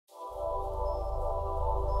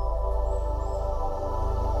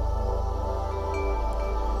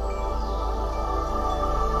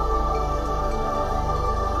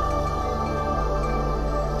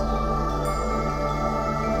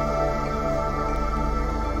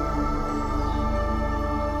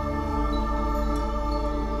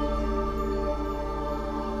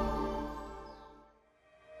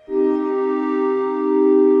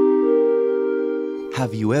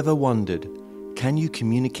Have you ever wondered, can you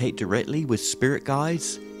communicate directly with spirit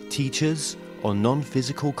guides, teachers, or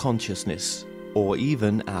non-physical consciousness, or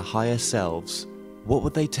even our higher selves? What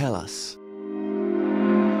would they tell us?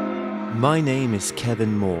 My name is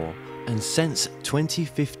Kevin Moore, and since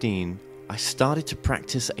 2015, I started to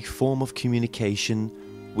practice a form of communication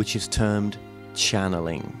which is termed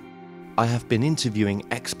channeling. I have been interviewing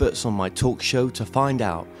experts on my talk show to find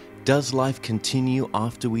out, does life continue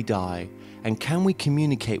after we die? And can we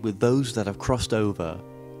communicate with those that have crossed over?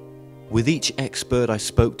 With each expert I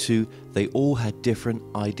spoke to, they all had different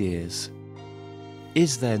ideas.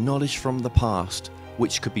 Is there knowledge from the past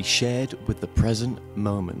which could be shared with the present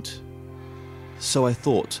moment? So I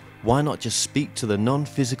thought, why not just speak to the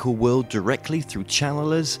non-physical world directly through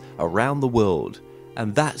channelers around the world?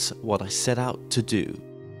 And that's what I set out to do.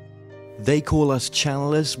 They Call Us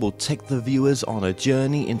Channelers will take the viewers on a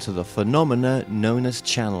journey into the phenomena known as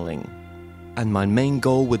channeling. And my main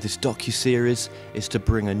goal with this docuseries is to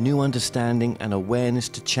bring a new understanding and awareness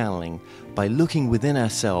to channeling by looking within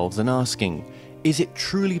ourselves and asking, is it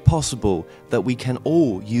truly possible that we can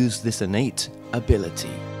all use this innate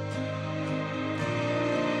ability?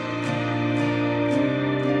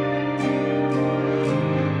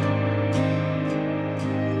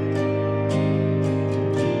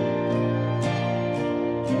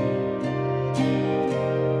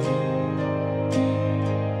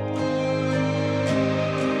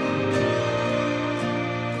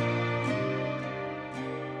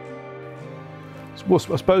 Well,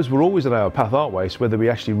 I suppose we're always on our path, aren't we? So whether we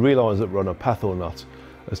actually realise that we're on a path or not,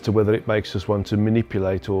 as to whether it makes us want to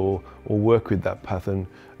manipulate or work with that path and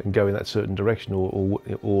go in that certain direction or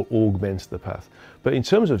augment the path. But in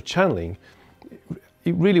terms of channeling,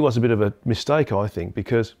 it really was a bit of a mistake, I think,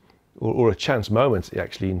 because, or a chance moment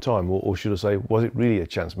actually in time, or should I say, was it really a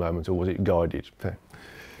chance moment or was it guided?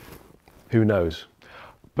 Who knows?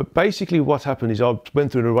 But basically what happened is I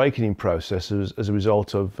went through an awakening process as a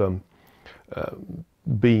result of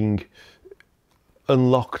being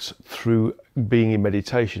unlocked through being in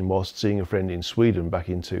meditation whilst seeing a friend in Sweden back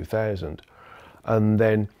in 2000, and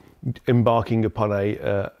then embarking upon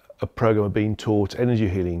a program of being taught energy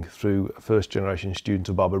healing through a first generation student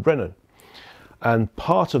of Brennan. And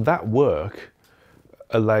part of that work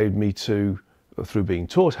allowed me to, through being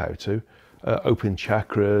taught how to, open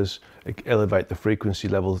chakras, elevate the frequency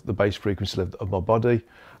level, the base frequency level of my body,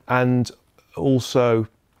 and also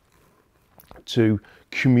to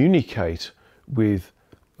communicate with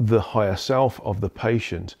the higher self of the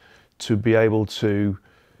patient to be able to,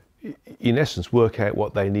 in essence, work out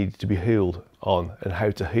what they needed to be healed on and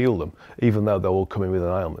how to heal them, even though they're all coming with an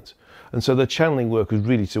ailment. And so the channeling work was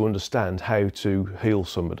really to understand how to heal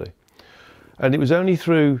somebody. And it was only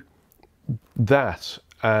through that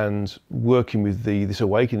and working with this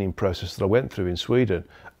awakening process that I went through in Sweden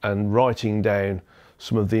and writing down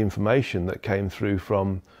some of the information that came through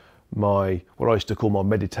from what I used to call my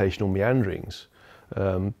meditational meanderings,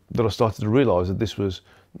 that I started to realise that this was,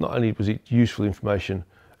 not only was it useful information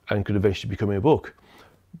and could eventually become a book,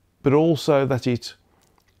 but also that it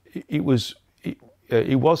was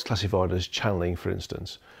classified as channeling, for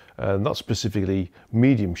instance, not specifically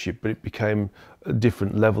mediumship, but it became a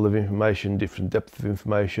different level of information, different depth of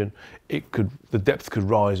information. The depth could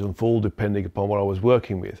rise and fall depending upon what I was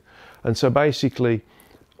working with. And so basically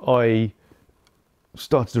I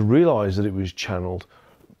started to realise that it was channeled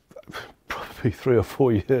probably 3 or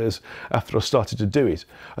 4 years after I started to do it.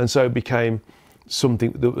 And so it became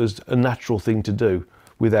something that was a natural thing to do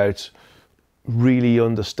without really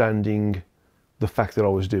understanding the fact that I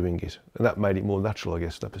was doing it. And that made it more natural, I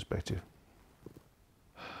guess, from that perspective.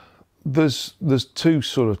 There's two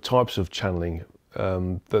sort of types of channeling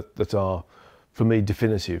that are, for me,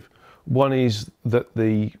 definitive. One is that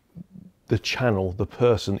the channel, the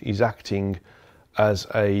person, is acting as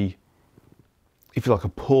if you like, a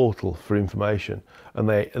portal for information, and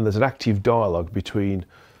there's an active dialogue between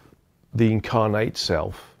the incarnate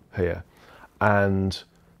self here and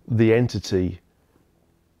the entity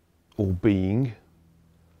or being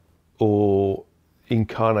or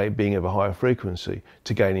incarnate being of a higher frequency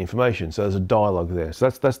to gain information. So there's a dialogue there. So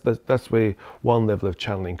that's where one level of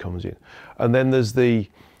channeling comes in, and then there's the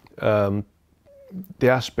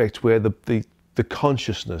aspect where the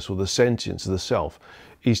consciousness or the sentience of the self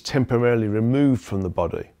is temporarily removed from the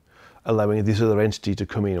body, allowing this other entity to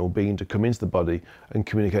come in or being to come into the body and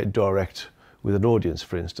communicate direct with an audience,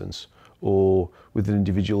 for instance, or with an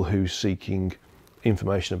individual who's seeking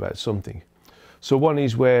information about something. So one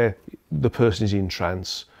is where the person is in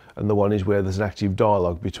trance, and the one is where there's an active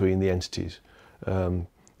dialogue between the entities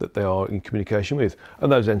that they are in communication with.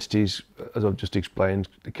 And those entities, as I've just explained,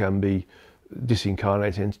 can be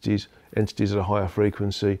disincarnate entities, entities at a higher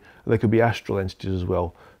frequency. There could be astral entities as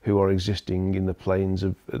well, who are existing in the planes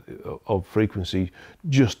of frequency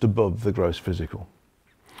just above the gross physical.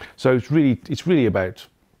 So it's really about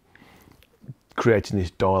creating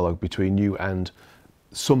this dialogue between you and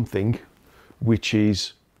something which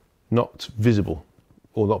is not visible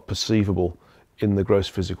or not perceivable in the gross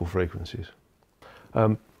physical frequencies.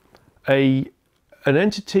 An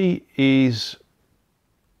entity is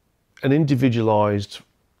an individualized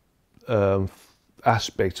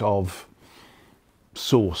aspect of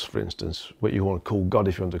source, for instance, what you want to call God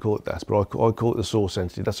if you want to call it that, but I call it the source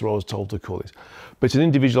entity. That's what I was told to call it. But it's an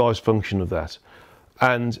individualized function of that.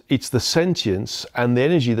 And it's the sentience and the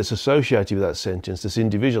energy that's associated with that sentience that's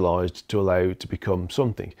individualized to allow it to become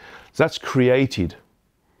something. So that's created.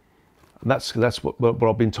 And that's what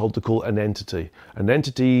I've been told to call an entity. An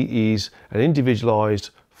entity is an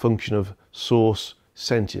individualized function of source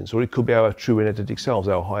sentience, or it could be our true and energetic selves,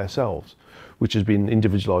 our higher selves, which has been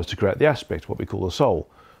individualized to create the aspect, what we call the soul,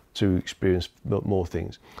 to experience more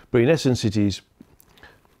things. But in essence, it is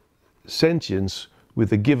sentience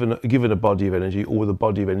with given a body of energy, or with a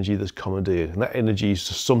body of energy that's commandeered. And that energy is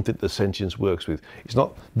just something that sentience works with. It's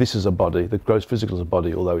not this as a body, the gross physical as a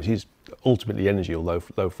body, although it is ultimately energy or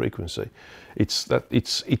low frequency. It's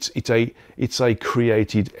a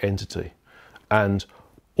created entity. And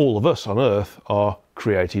all of us on Earth are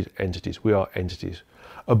created entities. We are entities.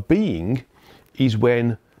 A being is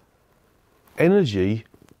when energy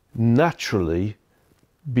naturally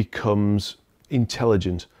becomes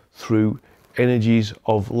intelligent through energies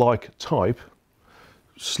of like type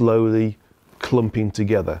slowly clumping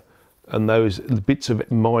together, and those bits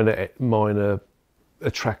of minor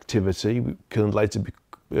attractivity can later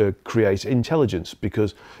create intelligence,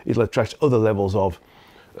 because it'll attract other levels of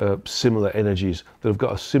similar energies that have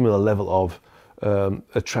got a similar level of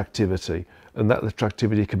attractivity, and that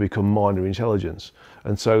attractivity can become minor intelligence.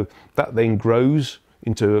 And so that then grows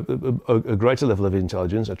into a greater level of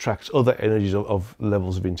intelligence, attracts other energies of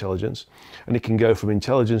levels of intelligence, and it can go from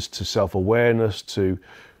intelligence to self-awareness to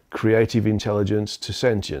creative intelligence to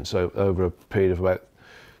sentience, so over a period of about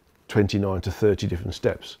 29 to 30 different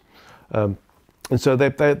steps. And so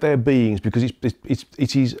they're beings because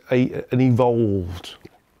it is an evolved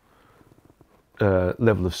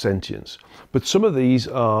level of sentience. But some of these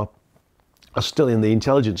are still in the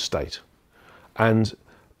intelligent state, and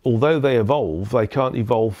although they evolve, they can't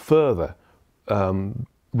evolve further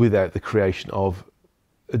without the creation of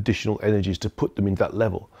additional energies to put them in that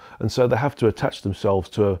level. And so they have to attach themselves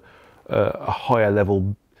to a higher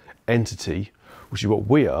level entity, which is what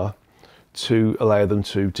we are, to allow them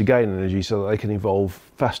to gain energy so that they can evolve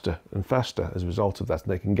faster and faster as a result of that,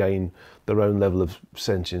 and they can gain their own level of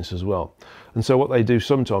sentience as well. And so what they do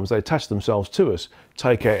sometimes, they attach themselves to us,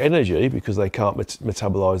 take our energy because they can't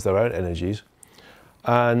metabolize their own energies,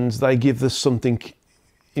 and they give us something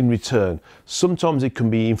in return. Sometimes it can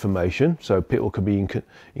be information, so people can be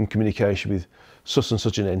in communication with such and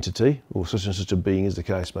such an entity, or such and such a being as the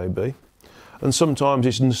case may be. And sometimes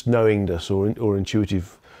it's just knowingness, or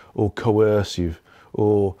intuitive, or coercive,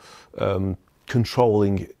 or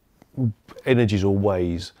controlling energies or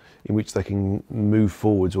ways in which they can move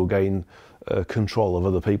forwards or gain control of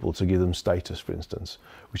other people to give them status, for instance,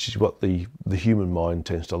 which is what the human mind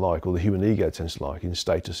tends to like, or the human ego tends to like, in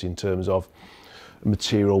status in terms of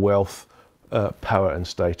material wealth, power and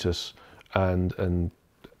status, and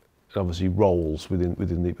obviously roles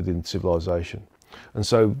within civilization. And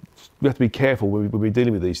so we have to be careful when we're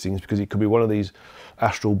dealing with these things, because it could be one of these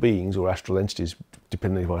astral beings or astral entities,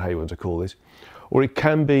 depending on how you want to call this, or it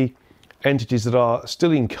can be entities that are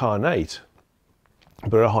still incarnate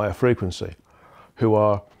but at a higher frequency, who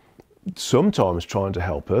are sometimes trying to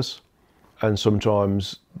help us, and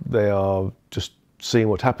sometimes they are just seeing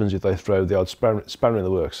what happens if they throw the odd spanner in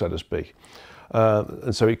the works, so to speak.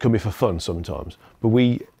 And so it can be for fun sometimes, but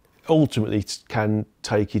we ultimately can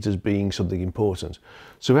take it as being something important.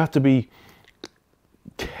 So we have to be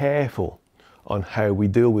careful on how we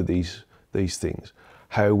deal with these things,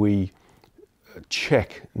 how we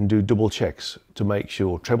check and do double checks to make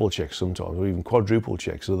sure, treble checks sometimes, or even quadruple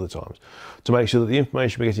checks other times, to make sure that the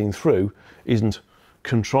information we're getting through isn't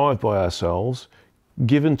contrived by ourselves,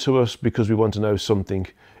 given to us because we want to know something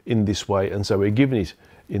in this way, and so we're giving it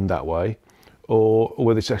in that way, or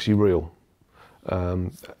whether it's actually real.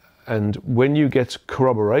 And when you get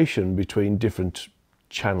corroboration between different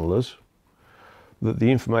channelers, that the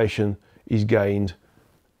information is gained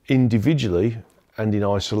individually and in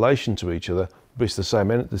isolation to each other, but it's the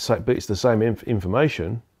same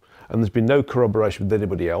information, and there's been no corroboration with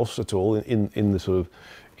anybody else at all in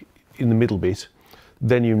the middle bit,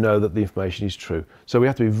 then you know that the information is true. So we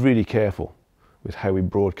have to be really careful with how we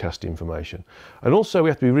broadcast information. And also we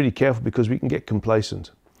have to be really careful because we can get complacent.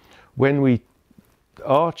 When we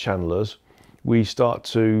are channelers, we start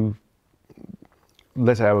to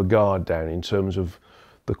let our guard down in terms of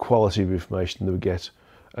the quality of information that we get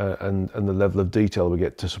and the level of detail we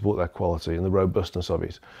get to support that quality and the robustness of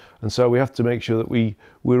it. And so we have to make sure that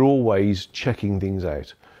we're always checking things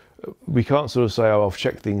out. We can't sort of say, oh, I've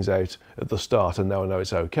checked things out at the start and now I know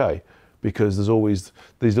it's okay, because there's always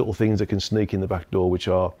these little things that can sneak in the back door, which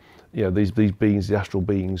are, you know, these beings, the astral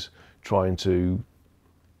beings, trying to,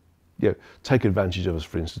 you know, take advantage of us,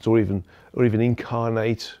 for instance, or even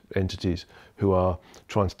incarnate entities who are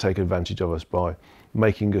trying to take advantage of us by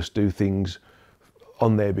making us do things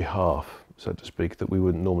on their behalf, so to speak, that we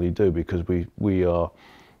wouldn't normally do, because we'd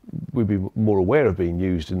be more aware of being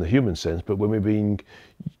used in the human sense. But when we're being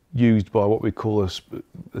used by what we call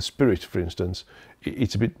a spirit, for instance,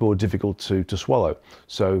 it's a bit more difficult to swallow.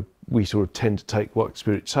 So we sort of tend to take what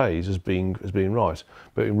spirit says as being right.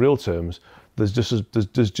 But in real terms, there's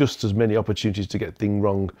just as many opportunities to get things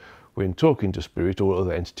wrong when talking to spirit or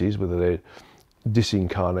other entities, whether they're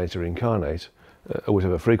disincarnate or incarnate, or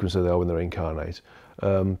whatever frequency they are when they're incarnate,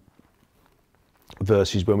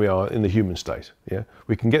 versus when we are in the human state. Yeah,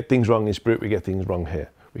 we can get things wrong in spirit, we get things wrong here.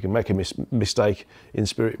 We can make a mistake in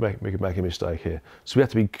spirit, we can make a mistake here. So we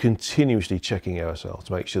have to be continuously checking ourselves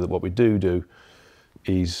to make sure that what we do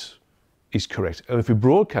is correct. And if we're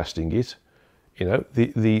broadcasting it, you know,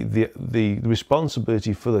 the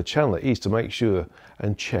responsibility for the channeler is to make sure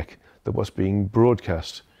and check that what's being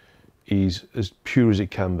broadcast is as pure as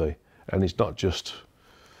it can be, and it's not just,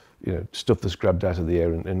 you know, stuff that's grabbed out of the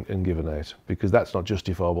air and given out, because that's not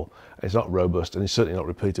justifiable, it's not robust, and it's certainly not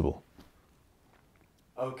repeatable.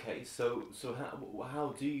 Okay, so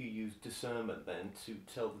how do you use discernment then to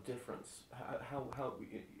tell the difference? How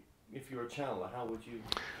if you're a channeler, how would you?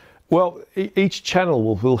 Well, each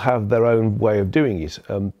channel will have their own way of doing it.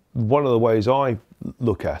 One of the ways I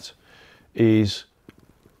look at is,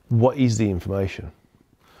 what is the information?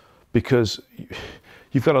 Because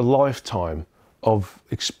you've got a lifetime of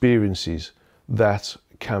experiences that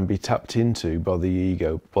can be tapped into by the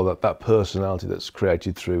ego, by that personality that's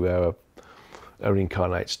created through our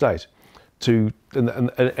incarnate state. And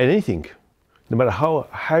anything, no matter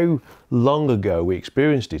how long ago we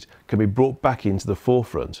experienced it, can be brought back into the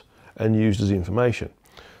forefront and used as information.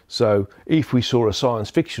 So if we saw a science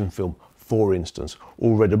fiction film, for instance,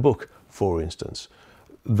 or read a book, for instance,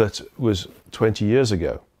 that was 20 years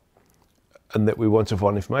ago, and that we want to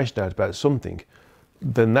find information out about something,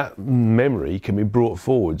 then that memory can be brought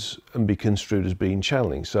forwards and be construed as being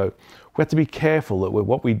channeling. So we have to be careful that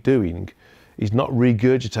what we're doing is not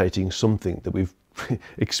regurgitating something that we've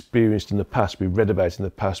experienced in the past, we've read about in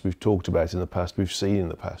the past, we've talked about in the past, we've seen in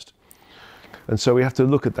the past. And so we have to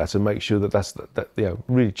look at that and make sure that you know,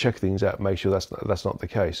 really check things out, make sure that's not the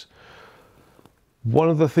case. One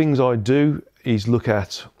of the things I do is look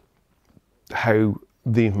at how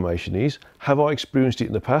the information is. Have I experienced it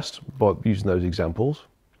in the past by using those examples?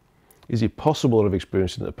 Is it possible that I've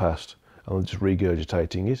experienced it in the past and I'm just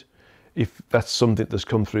regurgitating it? If that's something that's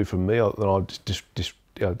come through from me, then I'll just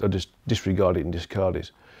disregard it and discard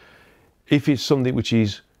it. If it's something which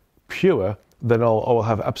is pure, then I'll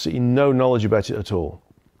have absolutely no knowledge about it at all.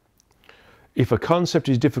 If a concept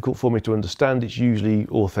is difficult for me to understand, it's usually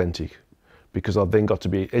authentic, because I've then got to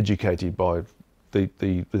be educated by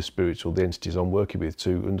the spirits or the entities I'm working with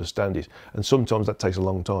to understand it, and sometimes that takes a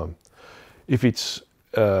long time. If it's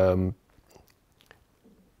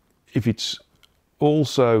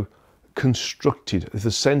also constructed, if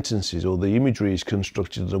the sentences or the imagery is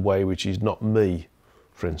constructed in a way which is not me,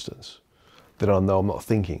 for instance, then I know I'm not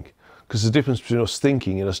thinking. Because there's a difference between us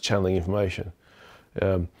thinking and us channeling information.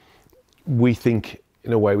 We think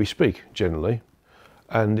in a way we speak, generally.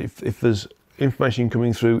 And if there's information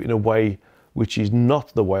coming through in a way which is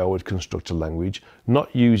not the way I would construct a language,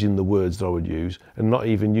 not using the words that I would use, and not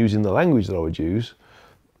even using the language that I would use,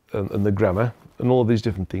 and the grammar, and all of these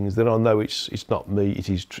different things, then I know it's not me, it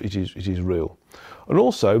is real. And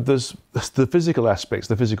also there's the physical aspects,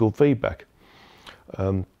 the physical feedback.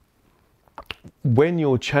 When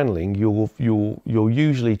you're channeling, you're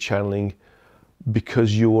usually channeling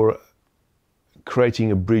because you're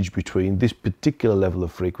creating a bridge between this particular level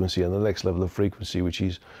of frequency and the next level of frequency, which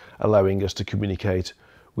is allowing us to communicate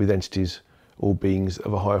with entities or beings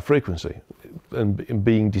of a higher frequency. And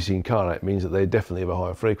being disincarnate means that they're definitely of a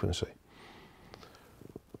higher frequency.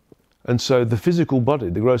 And so the physical body,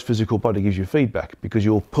 the gross physical body, gives you feedback because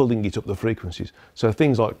you're pulling it up the frequencies. So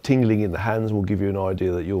things like tingling in the hands will give you an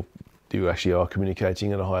idea that you actually are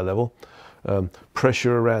communicating at a higher level.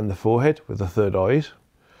 Pressure around the forehead where the third eye is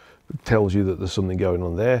tells you that there's something going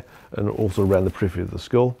on there, and also around the periphery of the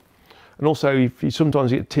skull. And also, if you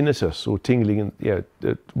sometimes get tinnitus or tingling,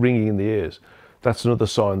 ringing in the ears, that's another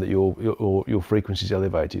sign that your frequency is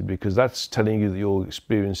elevated, because that's telling you that you're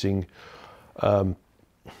experiencing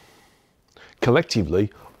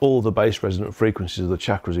collectively all the base resonant frequencies of the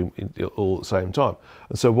chakras all at the same time.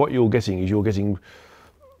 And so what you're getting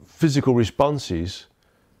physical responses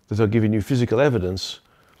that are giving you physical evidence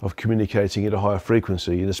of communicating at a higher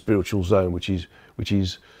frequency in a spiritual zone, which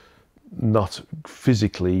is not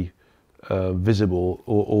physically visible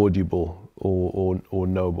or audible or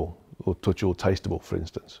knowable or touch or tasteable, for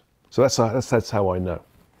instance. So that's how I know.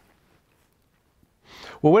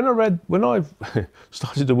 Well, when I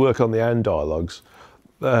started to work on the AND dialogues,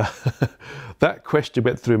 that question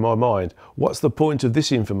went through my mind: what's the point of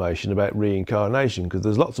this information about reincarnation? Because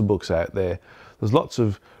there's lots of books out there, there's lots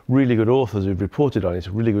of really good authors who've reported on it,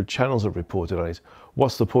 really good channels that have reported on it.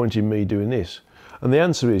 What's the point in me doing this? And the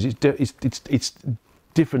answer is it's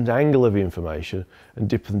different angle of information and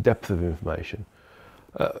different depth of information.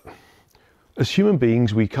 As human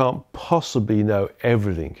beings, we can't possibly know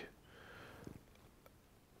everything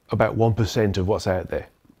about 1% of what's out there.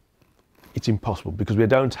 It's impossible, because we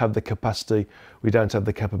don't have the capacity, we don't have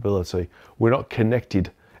the capability, we're not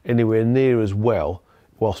connected anywhere near as well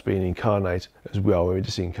whilst being incarnate as we are when we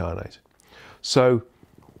disincarnate. So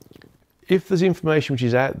if there's information which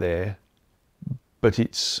is out there, but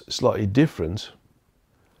it's slightly different,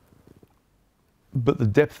 but the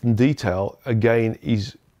depth and detail again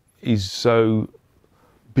is so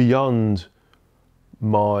beyond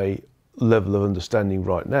my level of understanding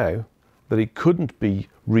right now that it couldn't be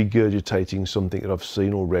regurgitating something that I've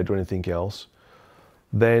seen or read or anything else,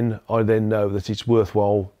 then I know that it's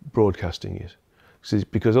worthwhile broadcasting it.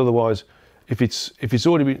 Because otherwise, if it's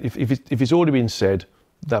already been said,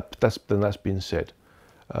 then that's been said.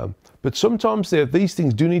 But sometimes these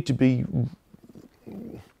things do need to be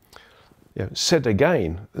said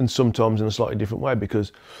again, and sometimes in a slightly different way,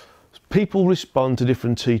 because people respond to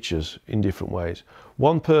different teachers in different ways.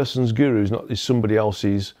 One person's guru is somebody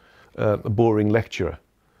else's a boring lecturer,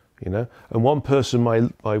 and one person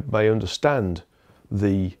may understand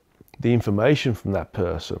the information from that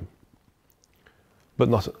person, but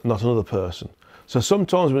not another person. So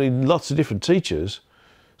sometimes we need lots of different teachers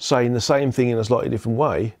saying the same thing in a slightly different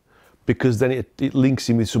way, because then it links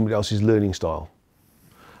in with somebody else's learning style.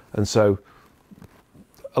 And so,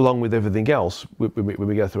 along with everything else, when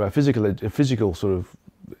we go through our physical sort of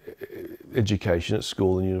education at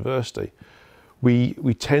school and university,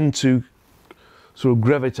 we tend to sort of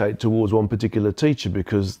gravitate towards one particular teacher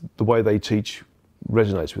because the way they teach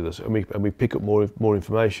resonates with us, and we pick up more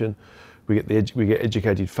information. We get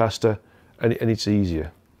educated faster, and it's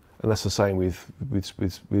easier. And that's the same with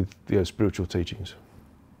spiritual teachings.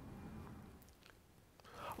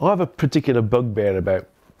 I have a particular bugbear about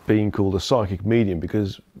being called a psychic medium,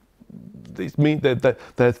 because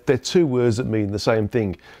they're two words that mean the same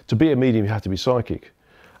thing. To be a medium, you have to be psychic,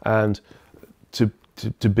 and to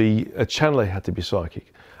be a channeler, you have to be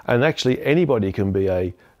psychic. And actually, anybody can be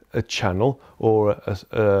a channel or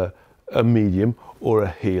a medium or a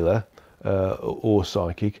healer or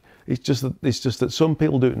psychic. It's just that some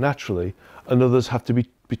people do it naturally, and others have to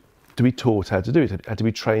be taught how to do it. Have to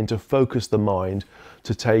be trained to focus the mind,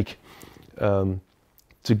 to take.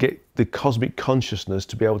 To get the cosmic consciousness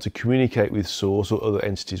to be able to communicate with source or other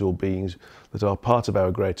entities or beings that are part of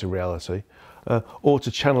our greater reality, or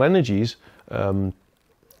to channel energies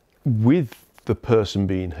with the person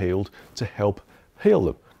being healed to help heal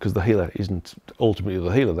them, because the healer isn't ultimately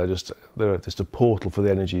the healer. They're just a portal for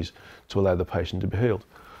the energies to allow the patient to be healed.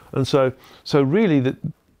 And so really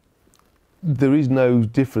there is no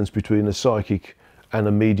difference between a psychic and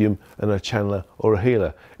a medium and a channeler or a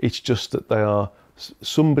healer. It's just that they are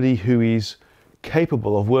somebody who is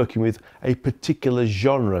capable of working with a particular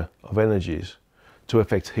genre of energies to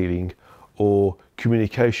effect healing or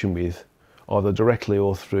communication with, either directly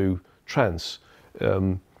or through trance,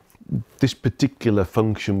 this particular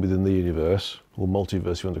function within the universe, or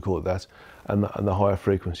multiverse if you want to call it that, and the higher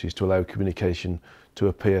frequencies to allow communication to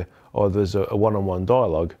appear either as a one-on-one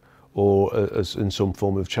dialogue or as in some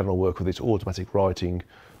form of channel work with its automatic writing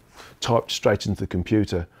typed straight into the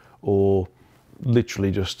computer, or literally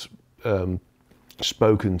just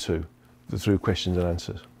spoken to through questions and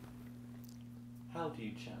answers. How do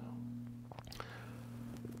you channel?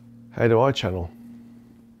 How do I channel?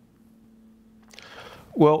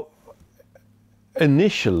 Well,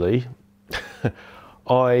 initially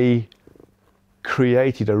I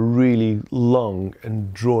created a really long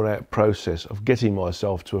and drawn out process of getting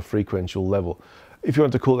myself to a frequential level. If you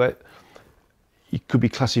want to call that, it could be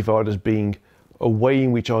classified as being a way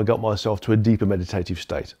in which I got myself to a deeper meditative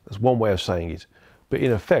state. That's one way of saying it. But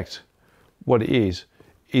in effect, what it is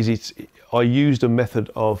I used a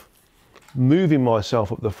method of moving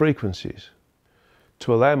myself up the frequencies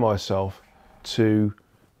to allow myself to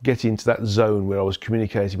get into that zone where I was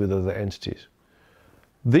communicating with other entities.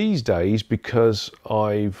 These days, because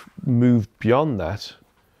I've moved beyond that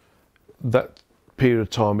period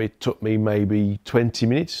of time, it took me maybe 20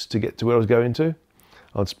 minutes to get to where I was going to.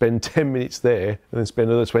 I'd spend 10 minutes there and then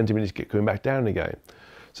spend another 20 minutes coming back down again.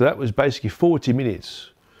 So that was basically 40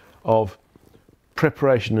 minutes of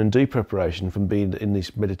preparation and de-preparation from being in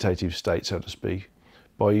this meditative state, so to speak,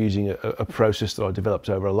 by using a process that I developed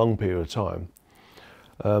over a long period of time.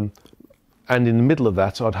 And in the middle of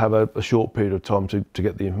that, I'd have a short period of time to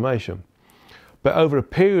get the information. But over a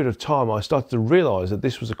period of time, I started to realise that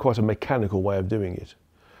this was quite a mechanical way of doing it.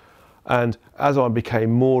 And as I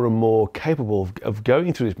became more and more capable of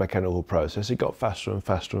going through this mechanical process, it got faster and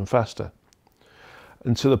faster and faster.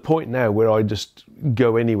 And to the point now where I just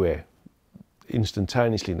go anywhere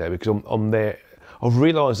instantaneously now, because I'm there. I've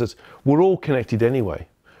realised that we're all connected anyway.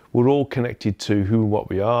 We're all connected to who and what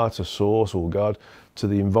we are, to Source or God, to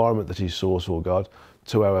the environment that is Source or God,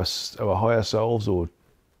 to our higher selves or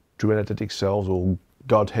true energetic selves or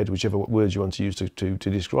Godhead, whichever words you want to use to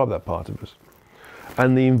describe that part of us,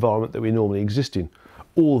 and the environment that we normally exist in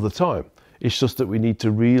all the time. It's just that we need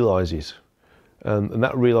to realise it. And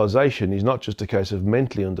that realisation is not just a case of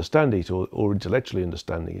mentally understanding it or intellectually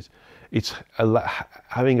understanding it. It's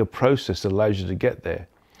having a process that allows you to get there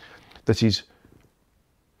that is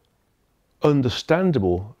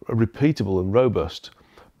understandable, repeatable and robust,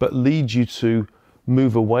 but leads you to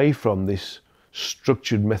move away from this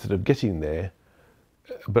structured method of getting there,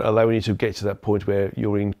 but allowing you to get to that point where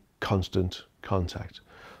you're in constant contact.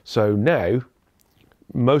 So now,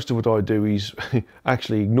 most of what I do is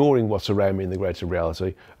actually ignoring what's around me in the greater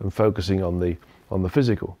reality and focusing on the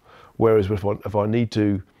physical. Whereas if I need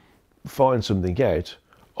to find something out,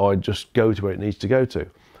 I just go to where it needs to go to.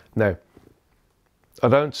 Now, I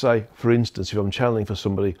don't say, for instance, if I'm channeling for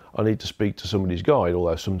somebody, I need to speak to somebody's guide,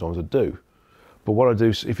 although sometimes I do. But what I do,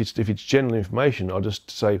 if it's general information, I just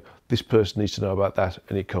say, this person needs to know about that,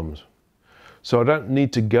 and it comes. So I don't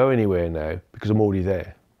need to go anywhere now because I'm already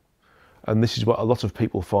there. And this is what a lot of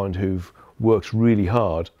people find who've worked really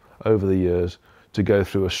hard over the years to go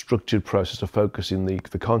through a structured process of focusing the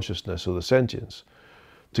consciousness or the sentience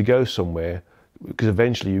to go somewhere, because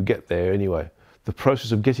eventually you get there anyway. The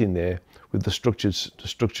process of getting there with the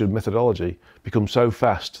structured methodology becomes so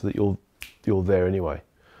fast that you're there anyway.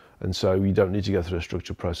 And so you don't need to go through a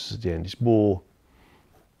structured process at the end. It's more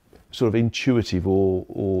sort of intuitive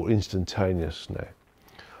or instantaneous now.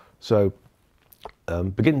 So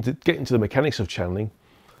getting to the mechanics of channeling,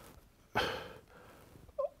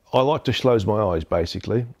 I like to close my eyes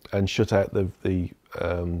basically and shut out the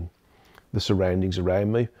surroundings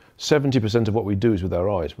around me. 70% of what we do is with our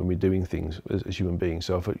eyes when we're doing things as human beings.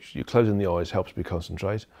 So if you're closing the eyes helps me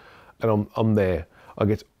concentrate, and I'm there. I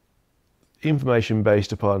get information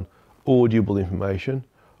based upon audible information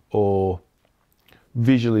or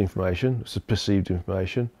visual information, so perceived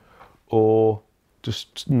information, or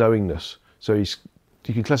just knowingness. So you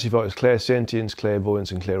can classify it as clairsentience,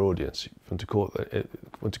 clairvoyance, and clairaudience. If you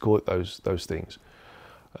want to call it those things.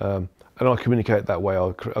 And I communicate that way.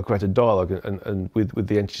 I'll create a dialogue and with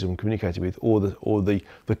the entities I'm communicating with, or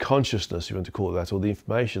the consciousness, if you want to call it that, or the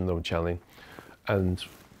information that I'm channeling, and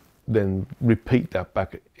then repeat that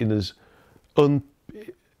back in as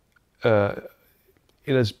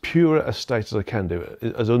pure a state as I can do,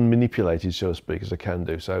 as unmanipulated, so to speak, as I can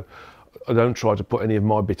do. So I don't try to put any of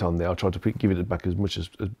my bit on there. I try to give it back as much as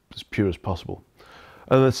pure as possible.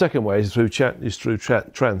 And the second way is through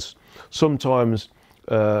trance. Sometimes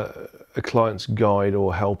a client's guide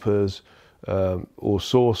or helpers or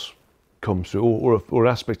source comes through, or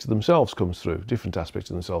aspects of themselves comes through, different aspects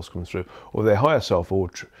of themselves come through, or their higher self or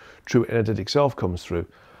true energetic self comes through,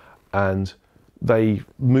 and they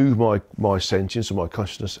move my sentience or my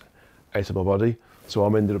consciousness out of my body. So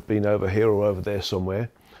I'm ended up being over here or over there somewhere,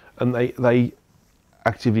 and they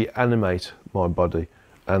actively animate my body,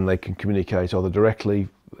 and they can communicate either directly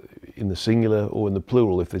in the singular or in the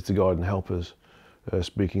plural if it's the guide and helpers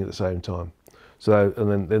speaking at the same time. So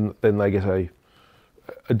and then they get a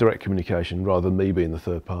direct communication rather than me being the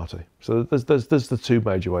third party. So there's the two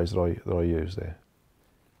major ways that I use there.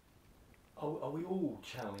 Are we all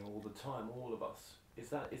channeling all the time, all of us?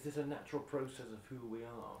 Is this a natural process of who we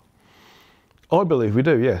are? I believe we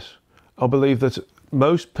do, yes. I believe that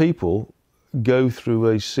most people go through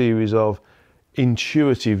a series of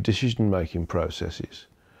intuitive decision-making processes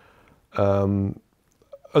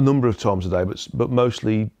a number of times a day, but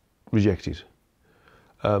mostly reject it.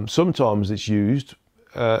 Sometimes it's used,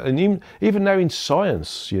 and even now in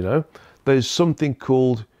science, you know, there's something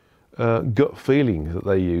called gut feeling that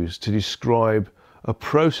they use to describe a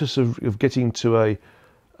process of getting to a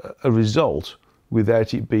result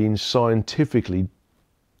without it being scientifically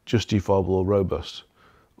justifiable or robust,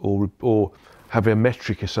 or having a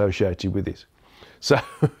metric associated with it. So,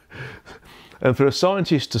 and for a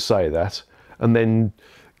scientist to say that and then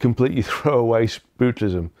completely throw away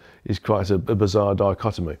spiritualism is quite a bizarre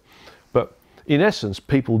dichotomy. But in essence,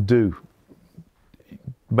 people do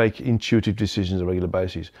make intuitive decisions on a regular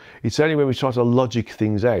basis. It's only when we try to logic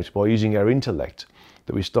things out by using our intellect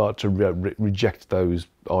that we start to reject those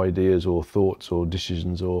ideas or thoughts or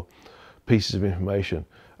decisions or pieces of information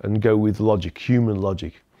and go with logic, human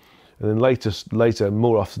logic. And then later,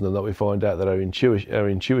 more often than not, we find out that our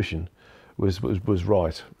intuition was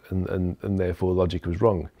right, and therefore logic was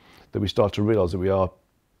wrong. That we start to realise that we are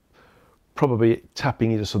probably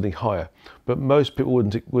tapping into something higher. But most people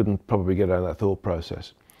wouldn't probably get down that thought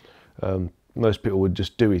process. Most people would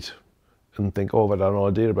just do it and think, oh, I've had an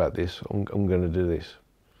idea about this, I'm going to do this.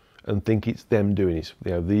 And think it's them doing it.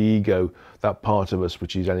 You know, the ego, that part of us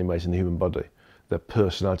which is animating the human body, that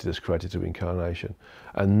personality that's created through incarnation,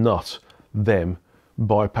 and not them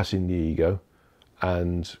bypassing the ego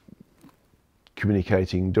and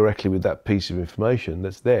communicating directly with that piece of information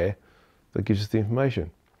that's there that gives us the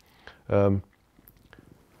information.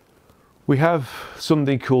 We have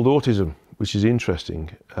something called autism, which is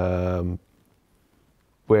interesting,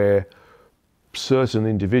 where certain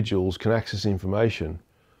individuals can access information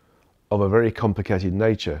of a very complicated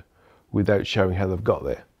nature without showing how they've got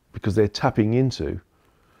there, because they're tapping into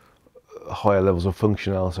higher levels of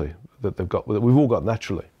functionality that they've got, that we've all got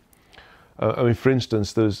naturally. I mean, for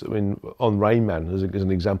instance, on Rain Man, there's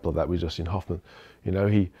an example of that with Justin Hoffman. You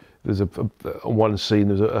know, there's on one scene,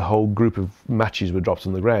 there's a whole group of matches were dropped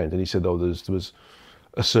on the ground, and he said, oh, there was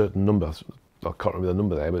a certain number, I can't remember the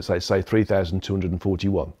number there, but say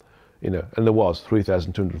 3,241. You know, and there was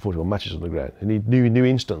 3,241 matches on the ground, and he knew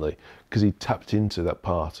instantly, because he tapped into that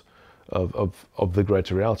part of the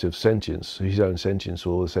greater reality of sentience, his own sentience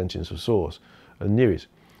or the sentience of source, and knew it.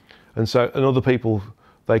 And other people,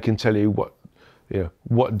 they can tell you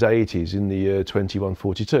what day it is in the year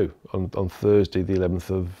 2142 on Thursday, the 11th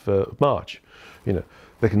of March. You know,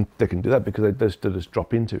 they can do that because they just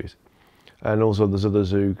drop into it. And also there's others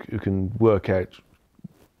who can work out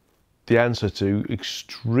the answer to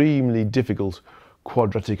extremely difficult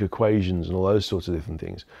quadratic equations and all those sorts of different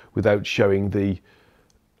things without showing the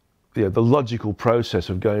logical process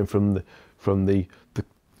of going from the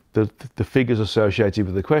figures associated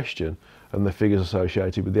with the question and the figures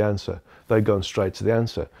associated with the answer. They've gone straight to the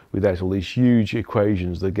answer without all these huge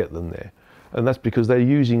equations that get them there. And that's because they're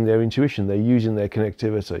using their intuition, they're using their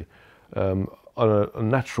connectivity in a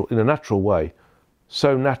natural way.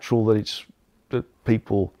 So natural that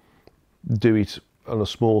people do it on a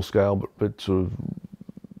small scale, but sort of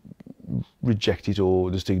reject it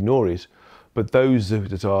or just ignore it. But those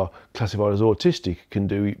that are classified as autistic can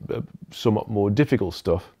do somewhat more difficult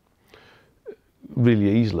stuff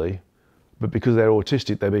really easily. But because they're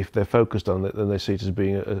autistic, they're focused on it, then they see it as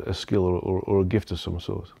being a skill or a gift of some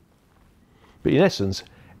sort. But in essence,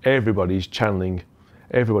 everybody's channeling,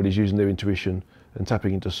 everybody's using their intuition and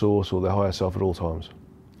tapping into source or their higher self at all times.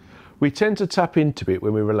 We tend to tap into it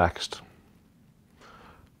when we're relaxed,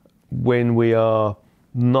 when we are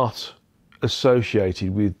not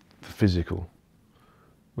associated with the physical,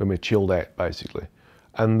 when we're chilled out basically,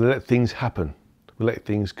 and let things happen, we let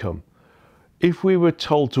things come. If we were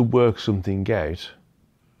told to work something out,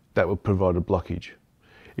 that would provide a blockage.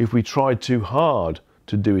 If we tried too hard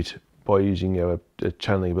to do it by using a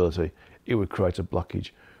channeling ability, it would create a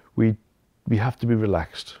blockage. We have to be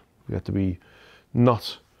relaxed. We have to be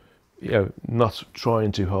not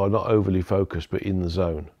trying too hard, not overly focused, but in the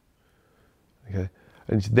zone. Okay,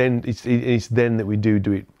 and it's then that we do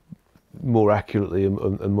it more accurately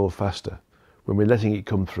and more faster. When we're letting it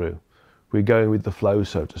come through, we're going with the flow,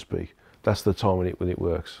 so to speak. That's the time when it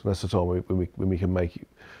works. That's the time when we can make it.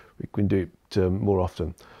 We can do it more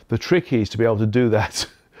often. The trick is to be able to do that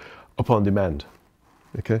upon demand.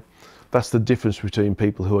 Okay, that's the difference between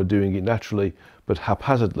people who are doing it naturally but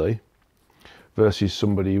haphazardly versus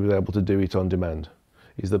somebody who's able to do it on demand,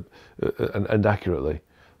 and accurately.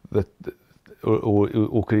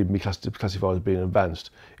 Or could even be classified as being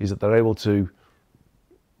advanced, is that they're able to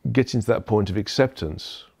get into that point of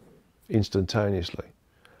acceptance instantaneously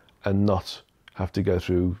and not have to go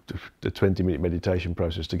through the 20-minute meditation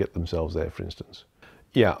process to get themselves there, for instance.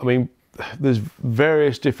 Yeah, I mean, there's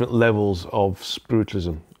various different levels of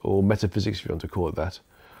spiritualism, or metaphysics if you want to call it that,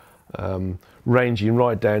 ranging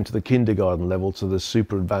right down to the kindergarten level to the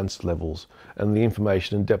super advanced levels, and the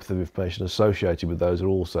information and depth of information associated with those are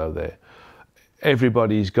also there.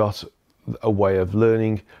 Everybody's got a way of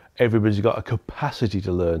learning, everybody's got a capacity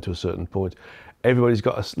to learn to a certain point, everybody's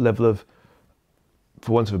got a level of,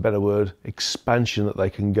 for want of a better word, expansion that they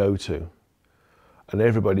can go to, and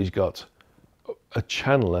everybody's got a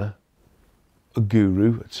channeler, a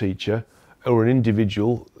guru, a teacher, or an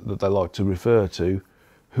individual that they like to refer to,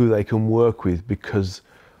 who they can work with because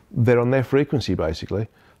they're on their frequency basically.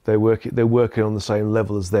 They're working on the same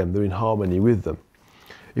level as them, they're in harmony with them.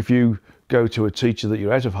 If you go to a teacher that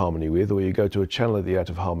you're out of harmony with, or you go to a channeler that you're out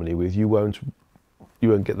of harmony with, you won't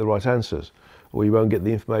get the right answers, or you won't get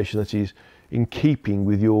the information that is in keeping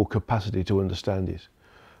with your capacity to understand it.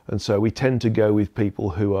 And so we tend to go with people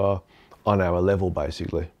who are on our level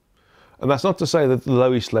basically. And that's not to say that the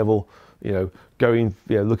lowest level,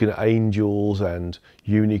 looking at angels and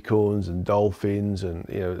unicorns and dolphins and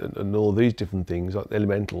and all these different things like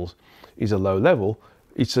elementals is a low level.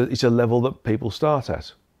 It's a level that people start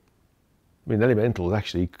at. I mean, elementals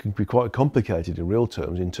actually can be quite complicated in real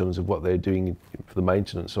terms in terms of what they're doing for the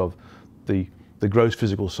maintenance of the gross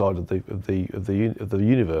physical side of the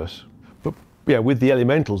universe. But yeah, with the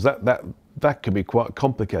elementals, that can be quite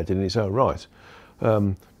complicated in its own right.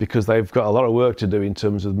 Because they've got a lot of work to do in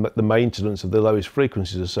terms of the maintenance of the lowest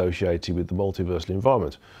frequencies associated with the multiversal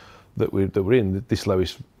environment that we're in, this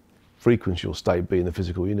lowest frequential state being the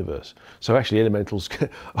physical universe. So actually elementals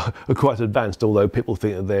are quite advanced, although people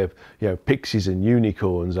think that they're pixies and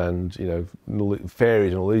unicorns and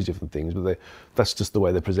fairies and all these different things, but that's just the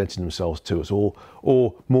way they're presenting themselves to us.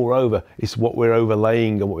 Or moreover, it's what we're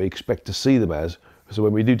overlaying and what we expect to see them as. So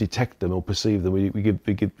when we do detect them or perceive them,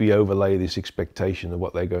 we overlay this expectation of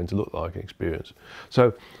what they're going to look like and experience.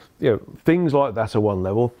 So, things like that are one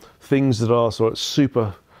level. Things that are sort of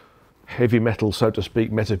super heavy metal, so to speak,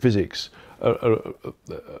 metaphysics are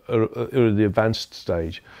the advanced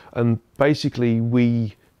stage. And basically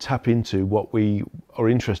we tap into what we are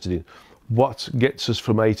interested in, what gets us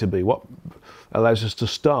from A to B, what allows us to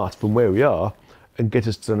start from where we are and get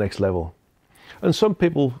us to the next level. And some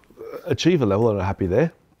people achieve a level and are happy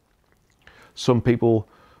there. Some people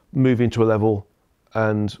move into a level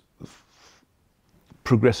and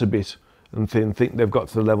progress a bit and think they've got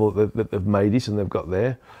to the level that they've made it and they've got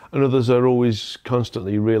there. And others are always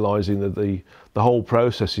constantly realizing that the whole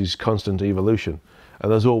process is constant evolution and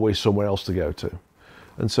there's always somewhere else to go to.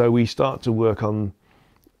 And so we start to work on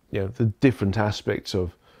the different aspects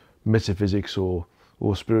of metaphysics or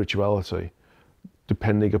spirituality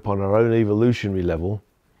depending upon our own evolutionary level,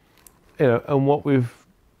 and what we've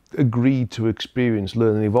agreed to experience,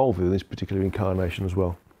 learn and evolve with in this particular incarnation as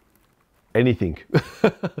well. Anything.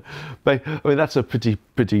 I mean, that's a pretty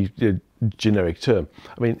generic term.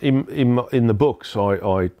 I mean, in the books,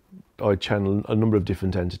 I channel a number of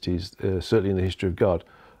different entities, certainly in the history of God,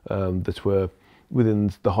 that were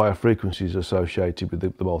within the higher frequencies associated with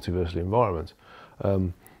the multiversal environment.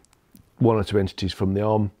 One or two entities from the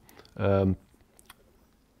Om,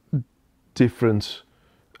 different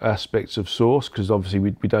aspects of Source, because obviously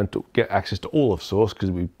we don't get access to all of Source because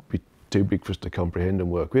we'd be too big for us to comprehend and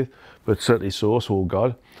work with, but certainly Source or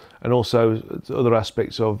God, and also other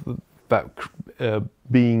aspects of that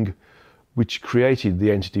being which created the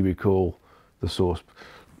entity we call the Source,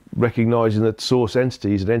 recognising that Source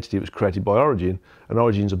entity is an entity that was created by Origin, and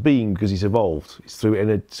Origin's a being because it's evolved. It's through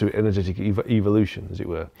energetic evolution, as it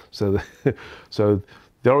were. So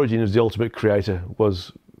the Origin as the ultimate creator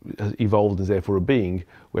has evolved and is therefore a being,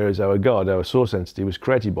 whereas our God, our Source entity, was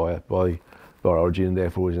created by Origin and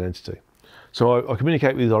therefore is an entity. So I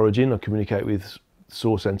communicate with Origin, I communicate with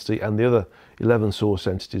Source entity and the other 11 Source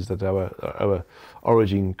entities that our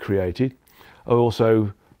Origin created. I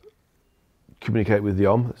also communicate with the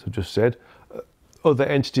Om, as I've just said. Other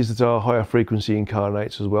entities that are higher frequency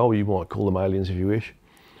incarnates as well, you might call them aliens if you wish.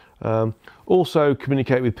 Also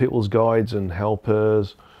communicate with people's guides and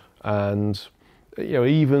helpers, and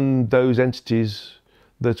even those entities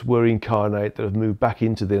that were incarnate that have moved back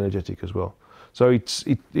into the energetic as well. So it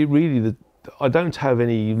really, I don't have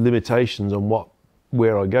any limitations on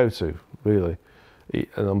where I go to, really.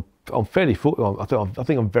 And I'm fairly fortunate. I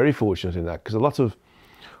think I'm very fortunate in that, because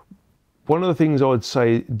one of the things I would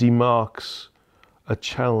say demarks a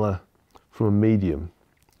channeler from a medium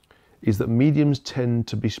is that mediums tend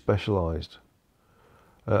to be specialised.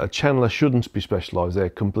 A channeler shouldn't be specialised. They're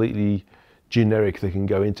completely generic. They can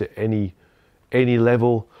go into any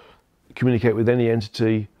level. communicate with any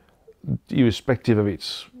entity, irrespective of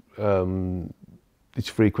its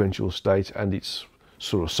frequential state and its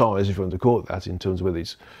sort of size, if you want to call it that, in terms of whether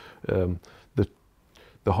it's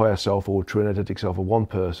the higher self or true energetic self of one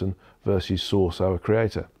person versus source, our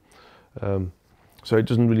creator. So it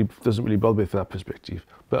doesn't really bother me from that perspective.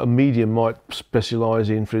 But a medium might specialise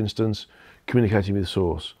in, for instance, communicating with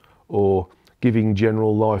source, or giving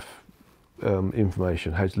general life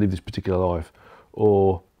information, how to live this particular life,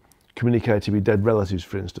 or communicating with dead relatives,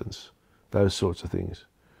 for instance, those sorts of things,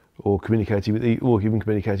 or communicating with, or even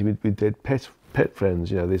communicating with dead pet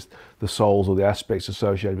friends. You know, there's the souls or the aspects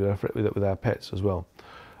associated with our pets as well,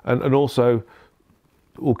 and also,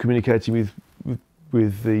 or communicating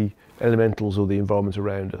with the elementals or the environment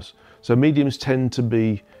around us. So mediums tend to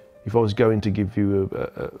be, if I was going to give you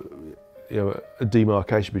a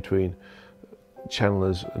demarcation between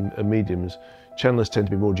channelers and mediums, channelers tend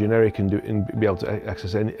to be more generic and be able to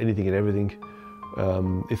access anything and everything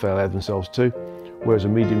if they allow themselves to, whereas a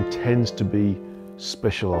medium tends to be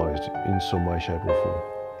specialised in some way, shape or form.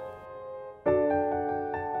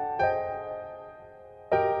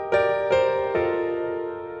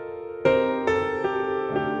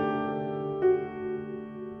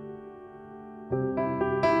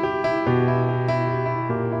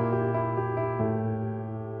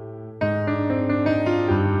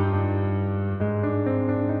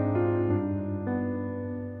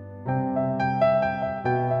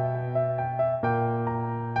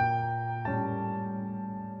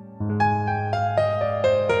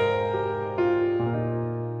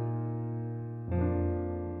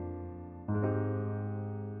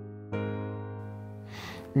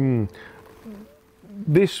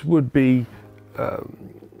 This would be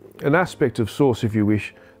an aspect of source, if you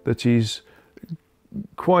wish, that is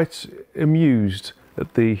quite amused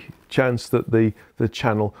at the chance that the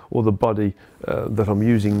channel or the body that I'm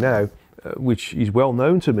using now, which is well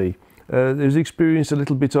known to me, has experienced a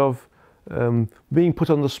little bit of being put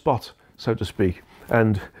on the spot, so to speak,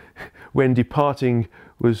 and when departing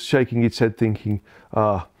was shaking its head thinking,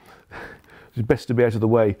 it's best to be out of the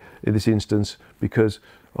way in this instance, because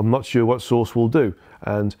I'm not sure what source will do,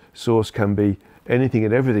 and source can be anything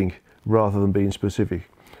and everything rather than being specific.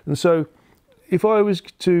 And so if I was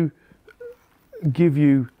to give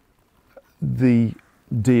you, the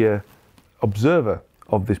dear observer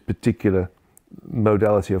of this particular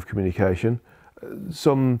modality of communication,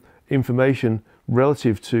 some information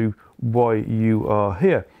relative to why you are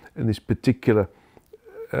here in this particular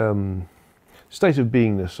state of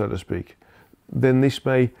beingness, so to speak, then this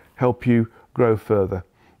may help you grow further.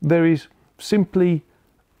 There is simply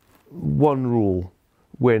one rule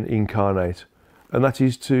when incarnate, and that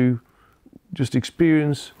is to just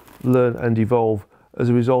experience, learn and evolve as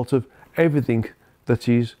a result of everything that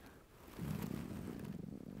is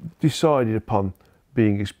decided upon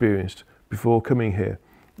being experienced before coming here.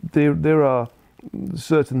 There are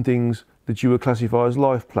certain things that you would classify as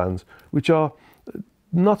life plans, which are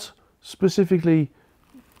not specifically,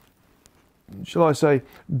 shall I say,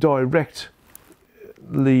 directly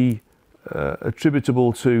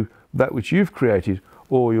attributable to that which you've created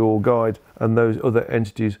or your guide and those other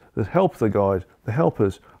entities that help the guide, the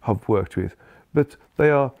helpers, have worked with. But they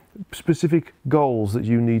are specific goals that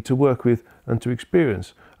you need to work with and to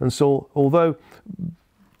experience. And so, although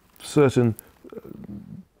certain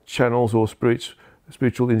channels or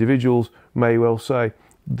spiritual individuals may well say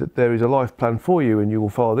that there is a life plan for you and you will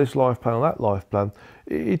follow this life plan or that life plan,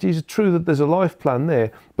 it is true that there's a life plan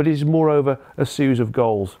there, but it is moreover a series of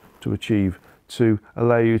goals to achieve, to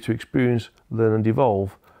allow you to experience, learn and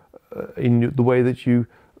evolve in the way that you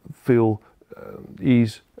feel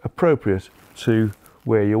is appropriate to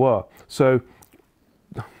where you are. So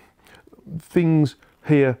things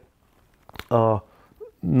here are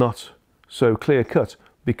not so clear cut,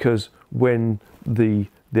 because when the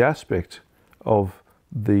aspect of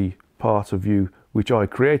the part of you which I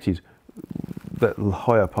created, that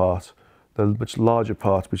higher part, the much larger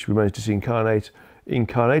part which remains disincarnate,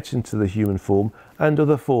 incarnates into the human form and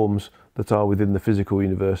other forms that are within the physical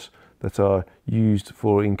universe that are used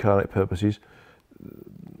for incarnate purposes,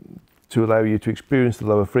 to allow you to experience the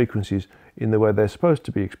lower frequencies in the way they're supposed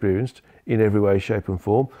to be experienced in every way, shape and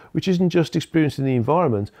form, which isn't just experiencing the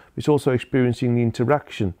environment, it's also experiencing the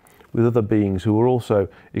interaction with other beings who are also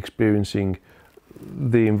experiencing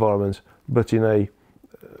the environment, but in a,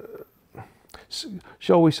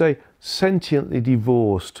 shall we say, sentiently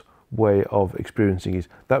divorced way of experiencing it.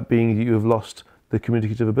 That being that you have lost the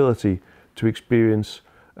communicative ability to experience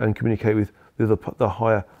and communicate with the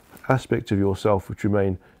higher aspects of yourself which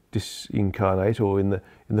remain disincarnate or in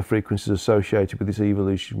the frequencies associated with this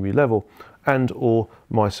evolutionary level, and or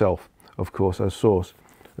myself. of course, as source.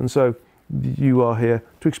 And so you are here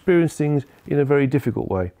to experience things in a very difficult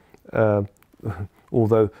way,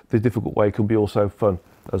 although the difficult way can be also fun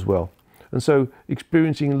as well. And so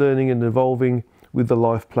experiencing, learning and evolving with the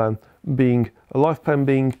life plan being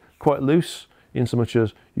quite loose, in so much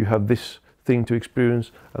as you have this thing to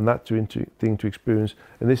experience and that thing to experience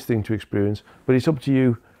and this thing to experience, but it's up to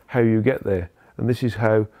you how you get there. And this is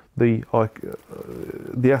how the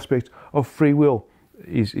aspect of free will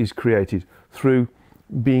is created, through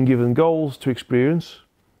being given goals to experience,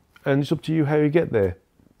 and it's up to you how you get there.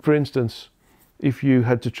 For instance, if you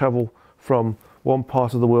had to travel from one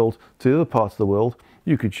part of the world to the other part of the world,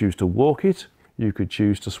 you could choose to walk it, you could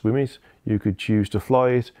choose to swim it, you could choose to fly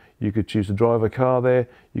it, you could choose to drive a car there,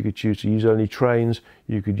 you could choose to use only trains,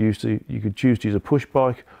 you could choose to use a push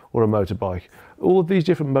bike or a motorbike. All of these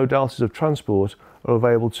different modalities of transport are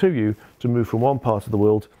available to you to move from one part of the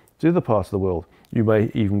world to the other part of the world. You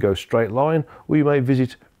may even go straight line, or you may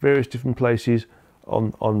visit various different places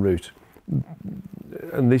en route.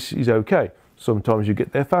 And this is okay. Sometimes you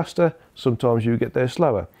get there faster, sometimes you get there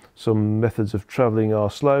slower. Some methods of travelling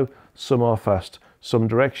are slow, some are fast. Some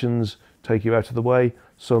directions take you out of the way,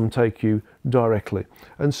 some take you directly.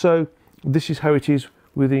 And so this is how it is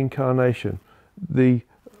with incarnation. The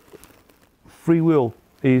free will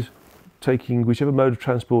is taking whichever mode of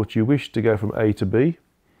transport you wish to go from A to B,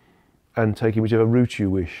 and taking whichever route you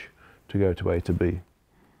wish to go to A to B.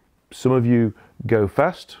 Some of you go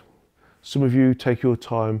fast, some of you take your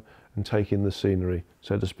time and take in the scenery,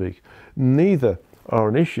 so to speak. Neither are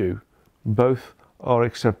an issue, both are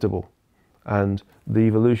acceptable, and the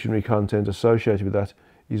evolutionary content associated with that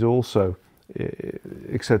is also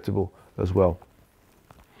acceptable as well.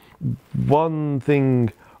 One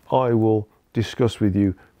thing I will discuss with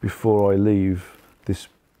you before I leave this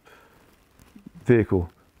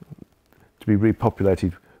vehicle to be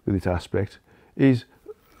repopulated with its aspect is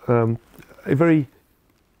a very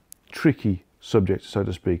tricky subject, so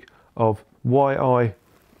to speak, of why I,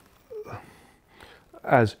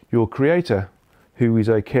 as your creator, who is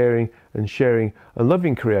a caring and sharing and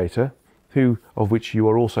loving creator, of which you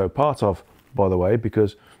are also part of, by the way,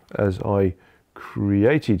 because as I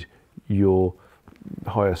created your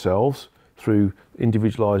higher selves through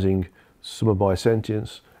individualizing some of my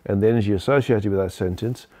sentience and the energy associated with that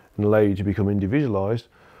sentience, and allow you to become individualized,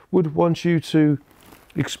 would want you to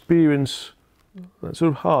experience sort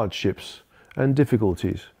of hardships and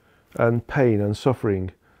difficulties and pain and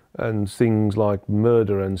suffering and things like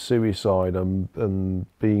murder and suicide and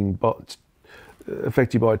being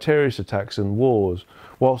affected by terrorist attacks and wars,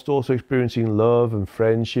 whilst also experiencing love and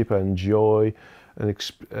friendship and joy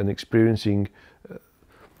and experiencing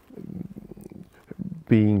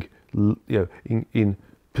being, in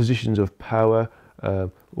positions of power,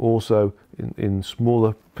 also in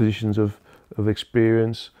smaller positions of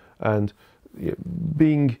experience, and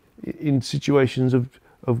being in situations of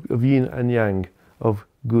yin and yang, of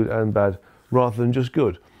good and bad, rather than just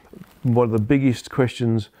good. One of the biggest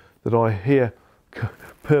questions that I hear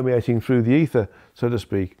permeating through the ether, so to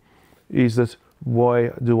speak, is that why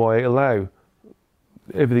do I allow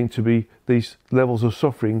everything to be, these levels of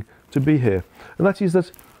suffering to be here? And that is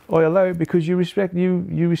that I allow it because you respect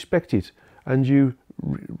it, and you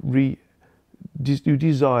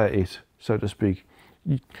desire it, so to speak.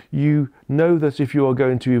 You know that if you are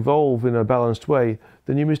going to evolve in a balanced way,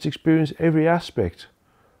 then you must experience every aspect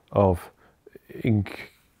of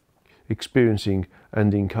experiencing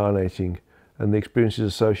and incarnating, and the experiences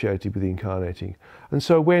associated with incarnating. And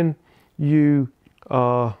so when you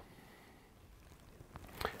are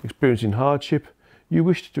experiencing hardship, you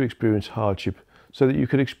wish to experience hardship so that you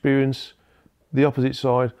can experience the opposite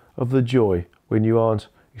side of the joy when you aren't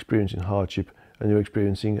experiencing hardship and you're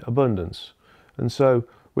experiencing abundance. And so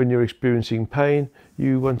when you're experiencing pain,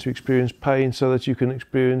 you want to experience pain so that you can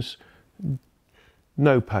experience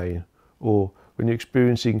no pain. Or when you're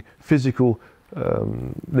experiencing physical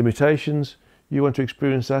limitations, you want to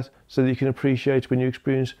experience that so that you can appreciate when you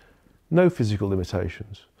experience no physical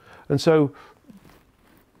limitations. And so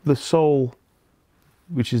the soul,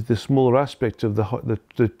 which is the smaller aspect of the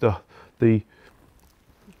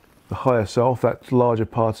higher self, that larger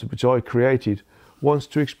part which I created, wants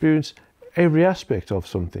to experience every aspect of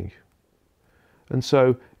something. And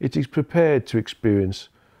so it is prepared to experience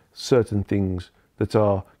certain things that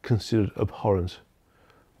are considered abhorrent,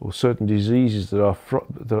 or certain diseases that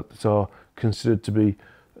are considered to be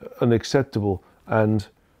unacceptable and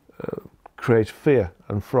create fear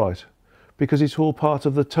and fright, because it's all part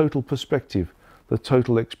of the total perspective, the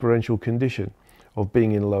total experiential condition of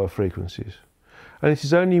being in lower frequencies. And it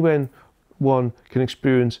is only when one can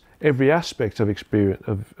experience every aspect of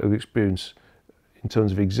experience in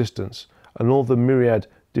terms of existence, and all the myriad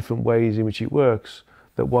different ways in which it works,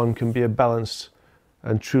 that one can be a balanced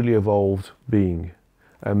and truly evolved being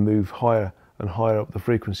and move higher and higher up the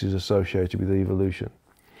frequencies associated with evolution.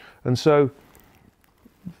 And so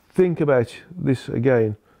think about this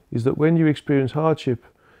again, is that when you experience hardship,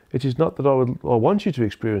 it is not that I want you to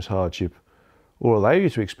experience hardship or allow you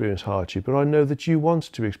to experience hardship, but I know that you want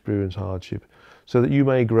to experience hardship so that you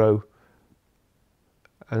may grow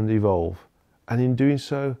and evolve. And in doing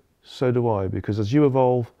so, so do I, because as you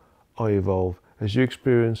evolve, I evolve. As you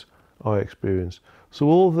experience, I experience. So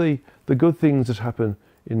all the good things that happen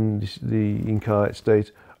in the incarnate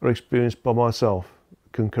state are experienced by myself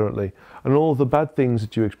concurrently. And all the bad things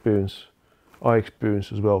that you experience, I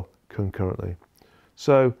experience as well concurrently.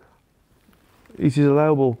 So it is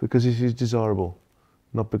allowable because it is desirable,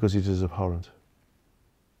 not because it is abhorrent.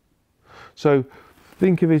 So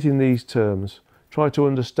think of it in these terms. Try to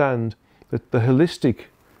understand that the holistic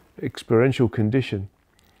experiential condition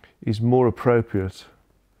is more appropriate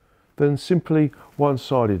than simply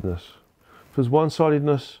one-sidedness. Because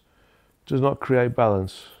one-sidedness does not create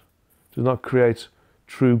balance, does not create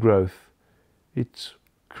true growth. It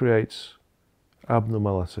creates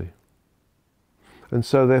abnormality. And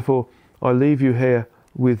so therefore I leave you here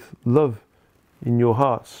with love in your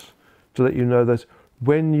hearts to let you know that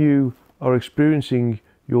when you are experiencing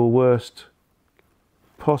your worst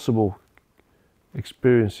possible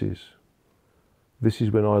experiences, this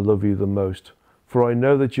is when I love you the most. For I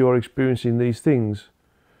know that you are experiencing these things,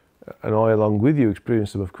 and I along with you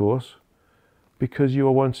experience them, of course, because you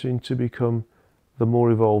are wanting to become the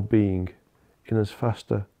more evolved being in as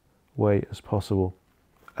faster way as possible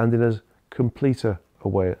and in as completer a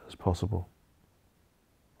way as possible.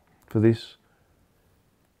 For this,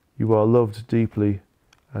 you are loved deeply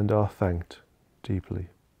and are thanked deeply.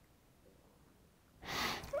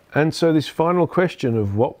 And so this final question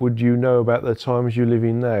of what would you know about the times you live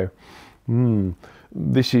in now?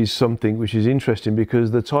 This is something which is interesting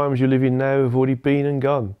because the times you live in now have already been and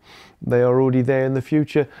gone. They are already there in the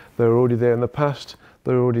future, they're already there in the past,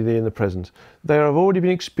 they're already there in the present. They have already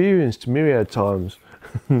been experienced myriad times,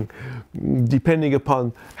 depending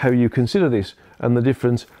upon how you consider this and the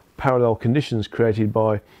different parallel conditions created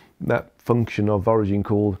by that function of origin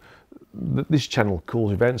called, this channel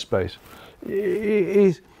calls event space.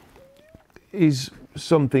 It is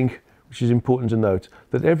something which is important to note,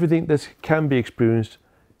 that everything that can be experienced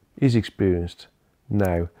is experienced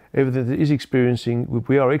now. Everything that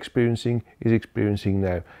we are experiencing is experiencing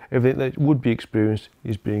now. Everything that would be experienced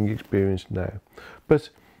is being experienced now. But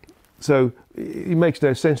so it makes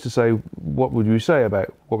no sense to say what would you say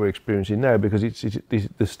about what we're experiencing now, because it's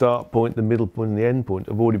the start point, the middle point and the end point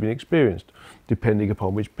have already been experienced, depending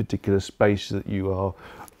upon which particular space that you are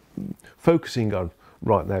focusing on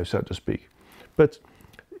right now, so to speak. But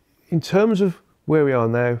in terms of where we are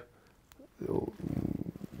now,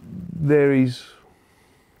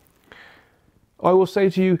 I will say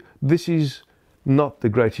to you, this is not the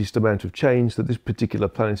greatest amount of change that this particular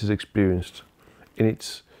planet has experienced in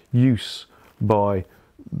its use by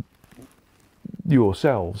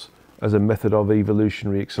yourselves as a method of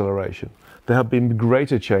evolutionary acceleration. There have been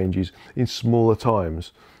greater changes in smaller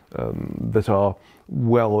times that are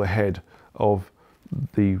well ahead of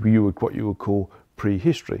what you would call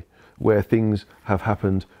prehistory, where things have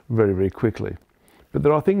happened very, very quickly. But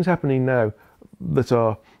there are things happening now that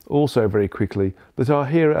are also very quickly, that are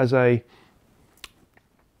here as a,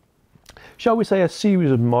 shall we say, a series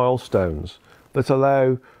of milestones that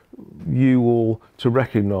allow you all to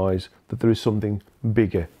recognise that there is something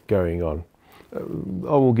bigger going on. I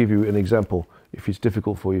will give you an example if it's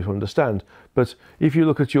difficult for you to understand, but if you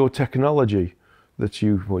look at your technology, what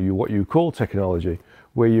you call technology,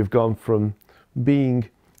 where you've gone from being,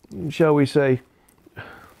 shall we say,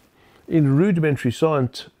 in rudimentary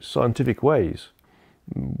scientific ways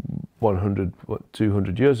 100,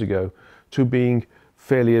 200 years ago, to being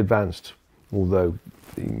fairly advanced, although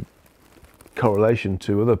in correlation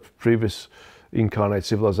to other previous incarnate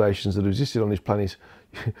civilizations that existed on this planet,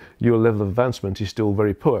 your level of advancement is still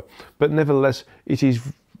very poor. But nevertheless, it is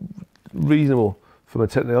reasonable from a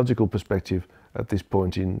technological perspective at this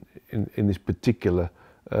point in this particular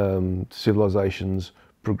civilization's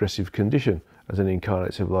progressive condition as an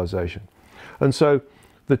incarnate civilization. And so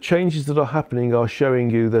the changes that are happening are showing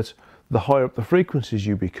you that the higher up the frequencies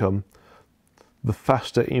you become, the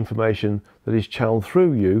faster information that is channeled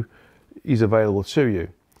through you is available to you.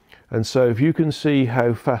 And so if you can see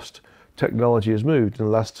how fast technology has moved in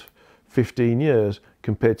the last 15 years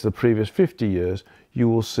compared to the previous 50 years, you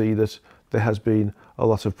will see that there has been a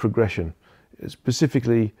lot of progression,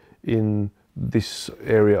 specifically in this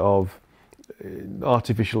area of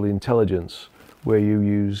artificial intelligence, where you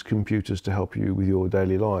use computers to help you with your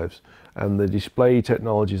daily lives, and the display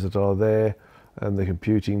technologies that are there, and the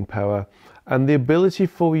computing power, and the ability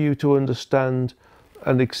for you to understand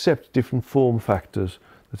and accept different form factors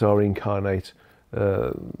that are incarnate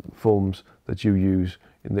forms that you use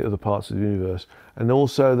in the other parts of the universe, and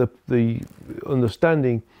also the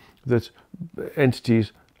understanding that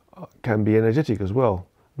entities can be energetic as well,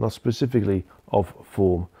 not specifically of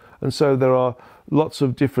form. And so there are lots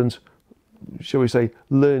of different, shall we say,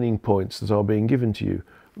 learning points that are being given to you.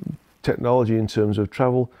 Technology in terms of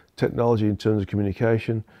travel, technology in terms of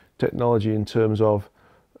communication, technology in terms of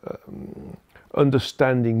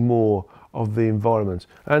understanding more of the environment,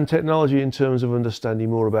 and technology in terms of understanding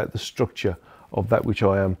more about the structure of that which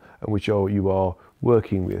I am and which you are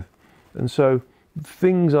working with. And so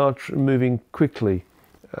things are moving quickly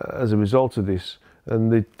as a result of this,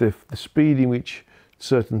 and the speed in which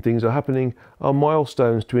certain things are happening are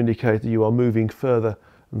milestones to indicate that you are moving further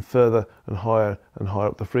and further and higher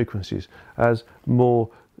up the frequencies. As more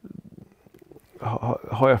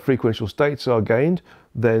higher frequential states are gained,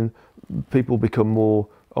 then people become more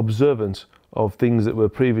observant of things that were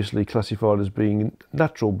previously classified as being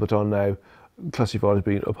natural but are now classified as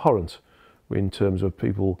being abhorrent, in terms of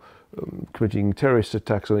people committing terrorist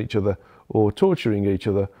attacks on each other, or torturing each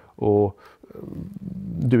other, or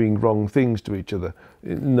doing wrong things to each other.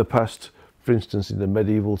 In the past, for instance, in the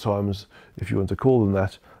medieval times, if you want to call them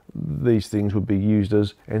that, these things would be used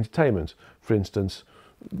as entertainment. For instance,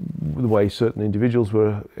 the way certain individuals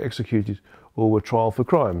were executed or were tried for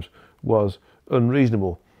crimes was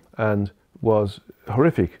unreasonable and was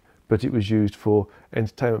horrific, but it was used for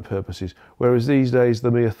entertainment purposes. Whereas these days,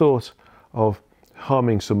 the mere thought of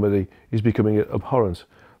harming somebody is becoming abhorrent.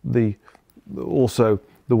 Also,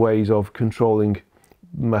 the ways of controlling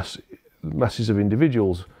masses of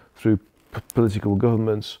individuals through political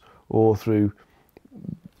governments or through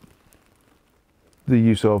the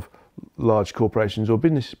use of large corporations or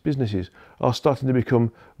businesses are starting to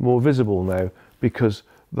become more visible now, because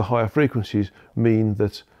the higher frequencies mean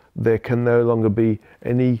that there can no longer be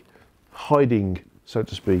any hiding, so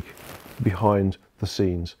to speak, behind the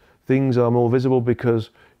scenes. Things are more visible because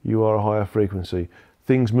you are a higher frequency.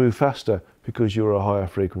 Things move faster because you're a higher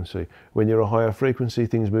frequency. When you're a higher frequency,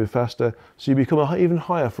 things move faster, so you become an even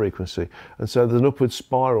higher frequency. And so there's an upward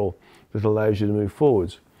spiral that allows you to move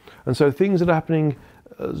forwards. And so things that are happening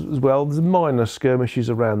as well, there's minor skirmishes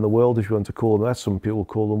around the world, if you want to call them that. Some people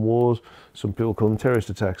call them wars, some people call them terrorist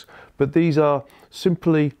attacks. But these are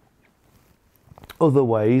simply other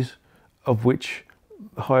ways of which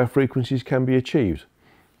higher frequencies can be achieved.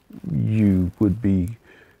 You would be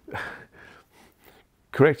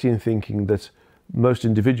correct in thinking that most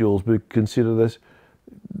individuals would consider that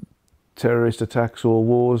terrorist attacks or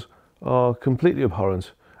wars are completely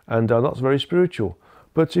abhorrent and are not very spiritual.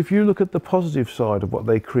 But if you look at the positive side of what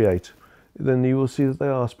they create, then you will see that they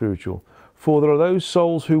are spiritual. For there are those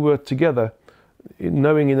souls who were together,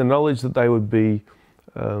 knowing in the knowledge that they would be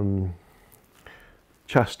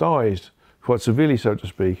chastised quite severely, so to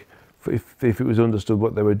speak, if it was understood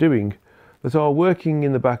what they were doing, that are working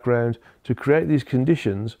in the background to create these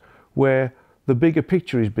conditions where the bigger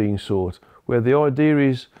picture is being sought, where the idea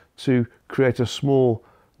is to create a small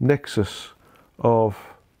nexus of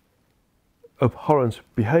abhorrent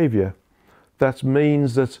behaviour. That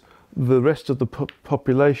means that the rest of the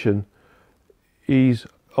population is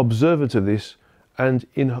observant of this and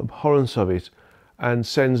in abhorrence of it, and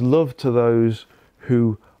sends love to those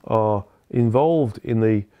who are involved in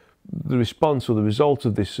the response or the result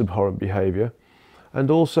of this abhorrent behaviour,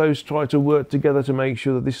 and also try to work together to make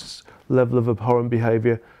sure that this level of abhorrent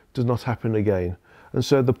behaviour does not happen again. And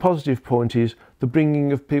so the positive point is the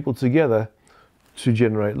bringing of people together to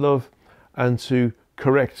generate love and to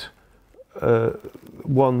correct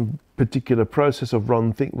one particular process of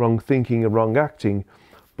wrong thinking and wrong acting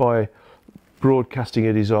by broadcasting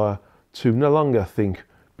a desire to no longer think,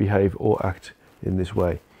 behave or act in this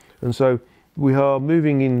way. And so we are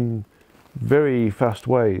moving in very fast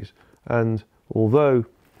ways, and although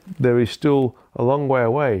there is still a long way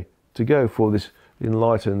away to go for this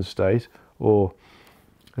enlightened state or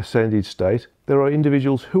ascended state, there are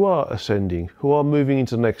individuals who are ascending, who are moving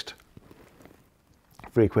into the next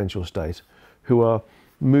frequential state, who are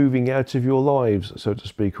moving out of your lives, so to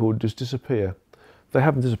speak, who just disappear. They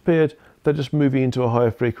haven't disappeared, they're just moving into a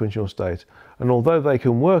higher frequential state. And although they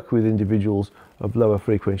can work with individuals of lower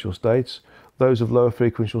frequential states, those of lower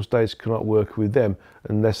frequential states cannot work with them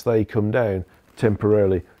unless they come down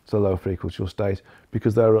temporarily to the lower frequential state,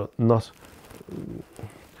 because they are not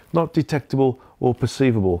detectable or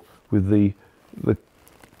perceivable with the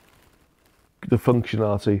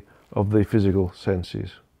functionality of the physical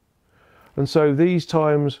senses. And so these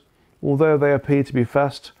times, although they appear to be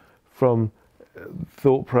fast from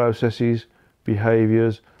thought processes,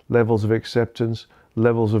 behaviours, levels of acceptance,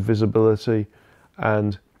 levels of visibility,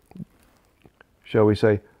 and, shall we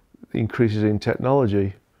say, increases in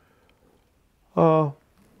technology, are,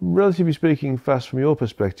 relatively speaking, fast from your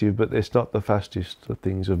perspective, but it's not the fastest that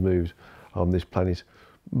things have moved on this planet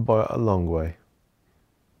by a long way.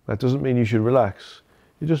 That doesn't mean you should relax.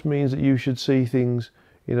 It just means that you should see things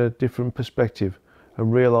in a different perspective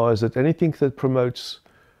and realise that anything that promotes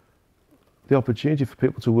the opportunity for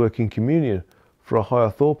people to work in communion for a higher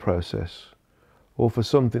thought process, or for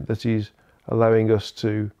something that is allowing us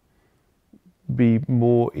to be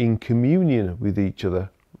more in communion with each other,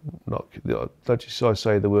 not just I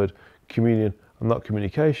say the word communion and not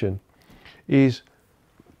communication, is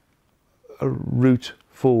a route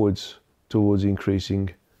forwards towards increasing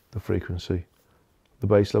the frequency, the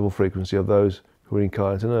base level frequency of those who are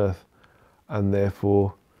incarnate on earth, and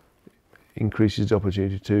therefore increases the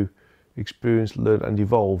opportunity to experience, learn and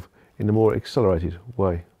evolve in a more accelerated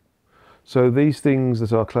way. So these things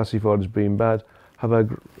that are classified as being bad have a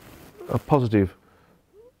positive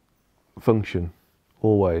function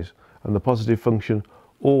always, and the positive function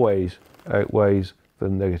always outweighs the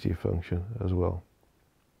negative function as well.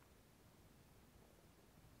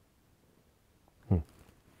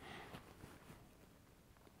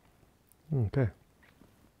 Okay.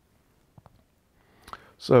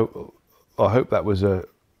 So I hope that was a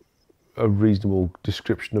reasonable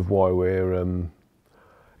description of why we're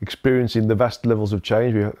experiencing the vast levels of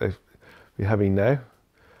change we're having now.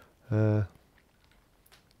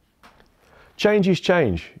 Change is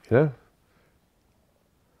change, you know.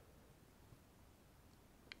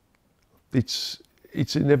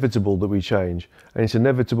 It's inevitable that we change, and it's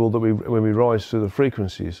inevitable that when we rise through the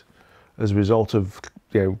frequencies as a result of,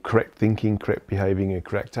 you know, correct thinking, correct behaving and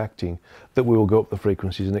correct acting, that we will go up the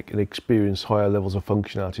frequencies and experience higher levels of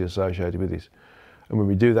functionality associated with it. And when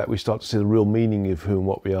we do that, we start to see the real meaning of who and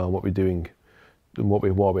what we are and what we're doing and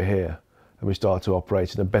why we're here, and we start to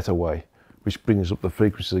operate in a better way, which brings up the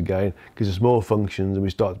frequencies again, gives us more functions, and we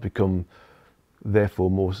start to become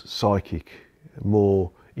therefore more psychic,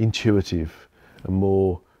 more intuitive and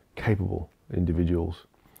more capable individuals,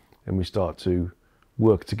 and we start to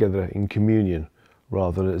work together in communion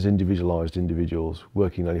rather than as individualized individuals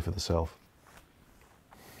working only for the self.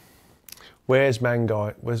 Where's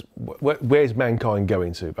mankind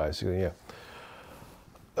going to, basically?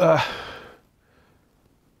 Yeah.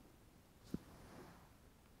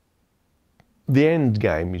 The end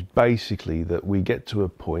game is basically that we get to a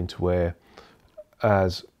point where,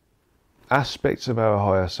 as aspects of our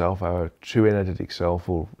higher self, our true energetic self,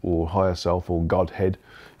 or higher self, or Godhead,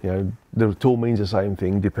 you know, it all means the same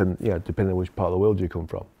thing, depending on which part of the world you come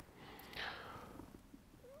from,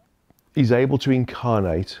 is able to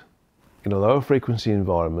incarnate in a lower frequency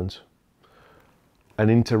environment and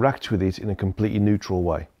interact with it in a completely neutral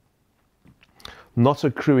way, not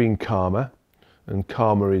accruing karma. And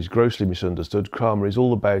karma is grossly misunderstood. Karma is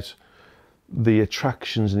all about the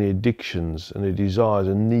attractions and the addictions and the desires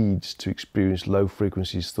and needs to experience low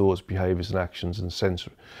frequencies, thoughts, behaviours and actions and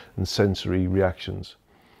sensory reactions,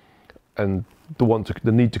 and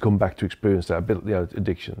the need to come back to experience that,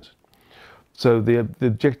 addictions. So the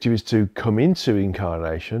objective is to come into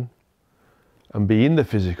incarnation and be in the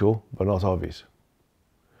physical, but not of it.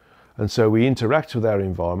 And so we interact with our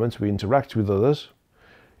environment, we interact with others,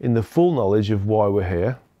 in the full knowledge of why we're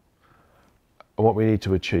here and what we need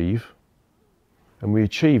to achieve, and we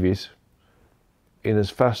achieve it in as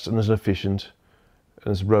fast and as efficient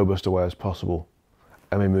and as robust a way as possible,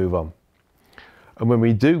 and we move on. And when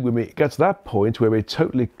we get to that point where we're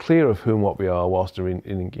totally clear of who and what we are whilst we're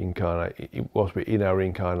in our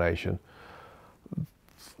incarnation,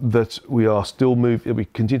 that we are still we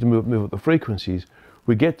continue to move up the frequencies,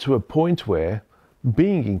 we get to a point where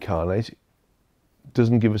being incarnate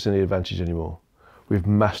doesn't give us any advantage anymore. We've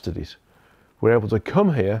mastered it. We're able to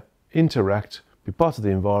come here, interact, be part of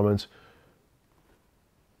the environment,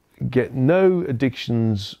 get no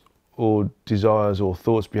addictions or desires or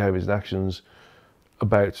thoughts, behaviours and actions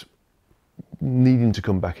about needing to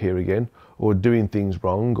come back here again, or doing things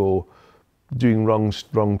wrong, or doing wrong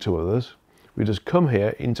to others. We just come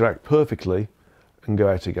here, interact perfectly and go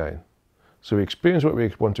out again. So we experience what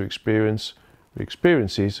we want to experience, we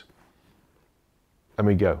experience it, and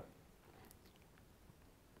we go.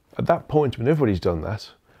 At that point, when everybody's done that,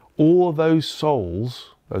 all of those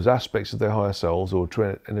souls, those aspects of their higher selves, or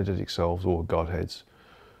true energetic selves, or Godheads,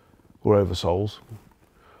 or oversouls,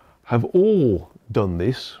 have all done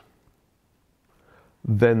this,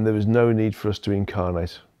 then there is no need for us to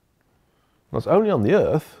incarnate. Not only on the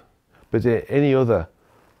Earth, but any other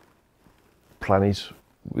planet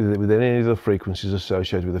with any other frequencies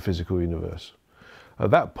associated with the physical universe. At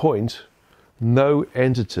that point, no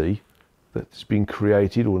entity that's been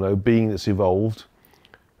created or no being that's evolved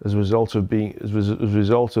as a result of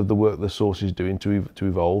the work the source is doing to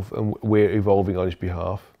evolve, and we're evolving on its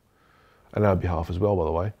behalf, and our behalf as well, by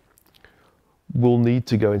the way, will need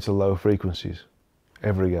to go into lower frequencies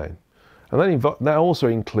ever again. And that also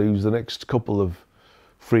includes the next couple of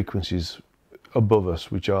frequencies above us,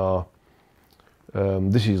 which are,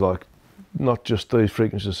 this is like not just those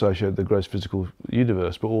frequencies associated with the gross physical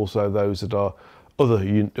universe, but also those that are other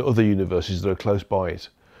universes that are close by it.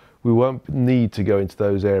 We won't need to go into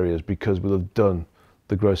those areas because we'll have done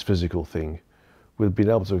the gross physical thing. We'll be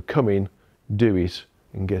able to come in, do it,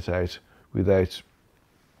 and get out without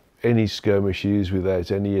any skirmishes,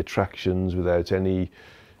 without any attractions, without any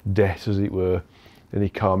debt, as it were, any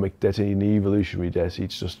karmic debt, any evolutionary debt.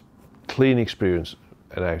 It's just clean experience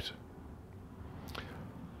and out.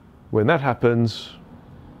 When that happens,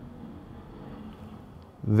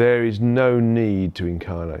 there is no need to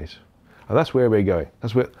incarnate, and that's where we're going.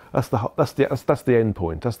 That's the end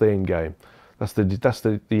point. That's the end game. That's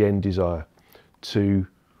the end desire, to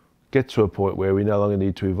get to a point where we no longer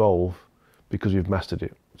need to evolve because we've mastered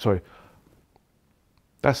it. Sorry,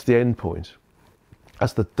 that's the end point.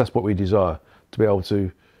 That's what we desire, to be able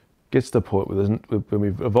to get to the point where when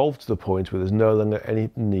we've evolved to the point where there's no longer any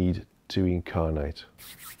need to incarnate.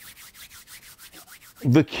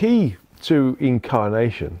 The key to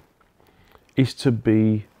incarnation is to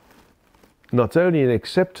be not only in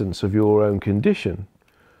acceptance of your own condition,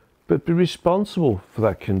 but be responsible for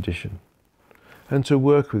that condition, and to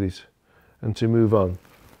work with it, and to move on,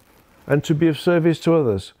 and to be of service to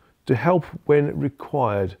others, to help when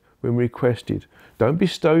required, when requested. Don't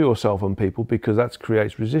bestow yourself on people, because that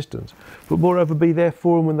creates resistance, but moreover be there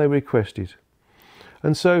for them when they request it.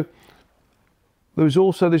 And so there is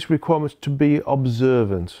also this requirement to be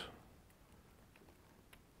observant,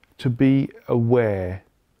 to be aware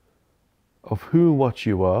of who and what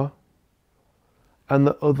you are, and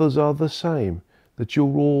that others are the same, that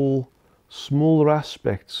you're all smaller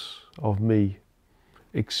aspects of me,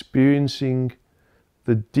 experiencing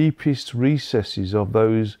the deepest recesses of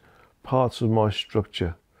those parts of my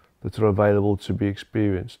structure that are available to be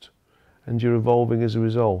experienced, and you're evolving as a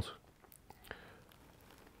result.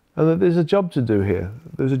 And that there's a job to do here.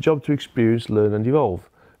 There's a job to experience, learn and evolve.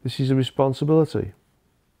 This is a responsibility.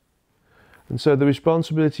 And so the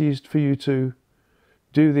responsibility is for you to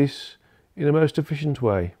do this in the most efficient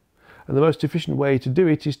way. And the most efficient way to do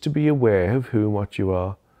it is to be aware of who and what you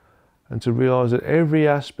are, and to realise that every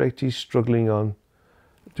aspect is struggling on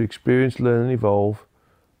to experience, learn and evolve,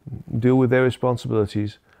 deal with their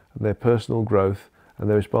responsibilities and their personal growth and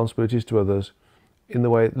their responsibilities to others in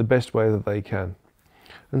the best way that they can.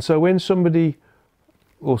 And so when somebody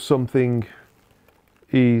or something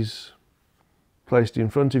is placed in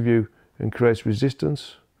front of you and creates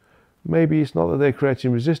resistance, maybe it's not that they're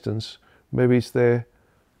creating resistance, maybe it's their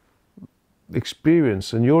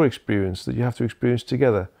experience and your experience that you have to experience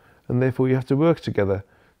together, and therefore you have to work together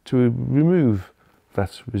to remove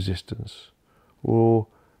that resistance, or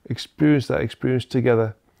experience that experience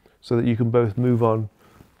together so that you can both move on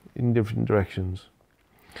in different directions.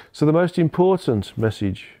 So the most important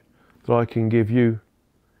message that I can give you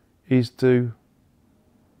is to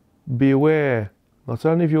be aware not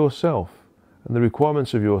only of yourself and the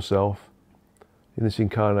requirements of yourself in this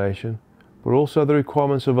incarnation, but also the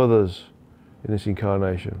requirements of others in this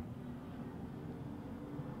incarnation.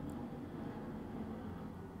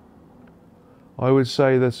 I would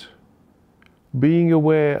say that being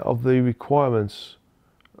aware of the requirements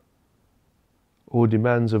or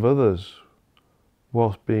demands of others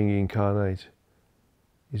whilst being incarnate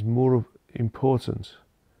is more important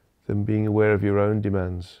than being aware of your own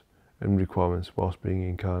demands and requirements whilst being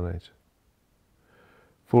incarnate.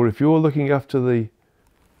 For if you're looking after the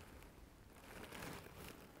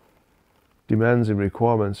demands and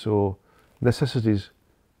requirements or necessities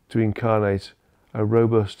to incarnate a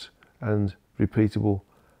robust and repeatable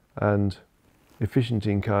and efficient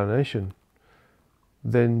incarnation,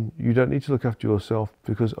 then you don't need to look after yourself,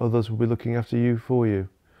 because others will be looking after you for you.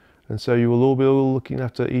 And so you will all be looking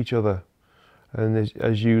after each other. And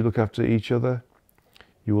as you look after each other,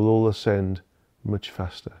 you will all ascend much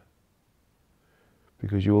faster.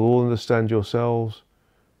 Because you will all understand yourselves,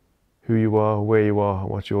 who you are, where you are, and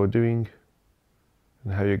what you are doing,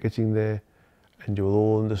 and how you're getting there. And you will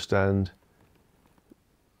all understand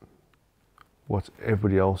what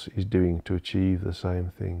everybody else is doing to achieve the same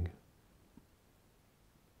thing.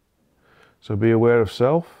 So be aware of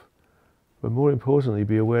self, but more importantly,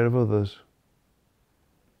 be aware of others.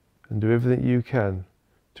 And do everything you can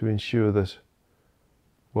to ensure that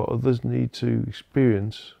what others need to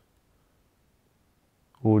experience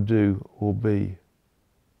or do or be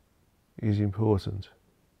is important,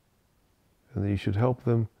 and that you should help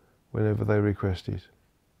them whenever they request it,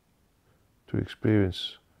 to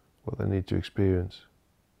experience what they need to experience.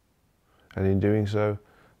 And in doing so,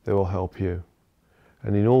 they will help you.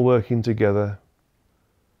 And in all working together,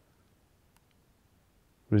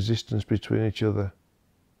 resistance between each other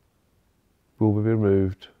will be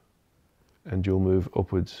removed, and you'll move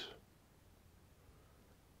upwards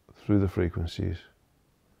through the frequencies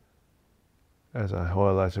as a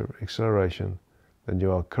higher later acceleration than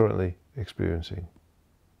you are currently experiencing.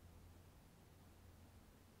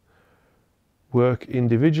 Work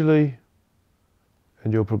individually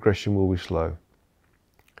and your progression will be slow.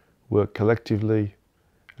 Work collectively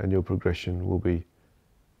and your progression will be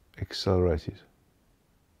accelerated.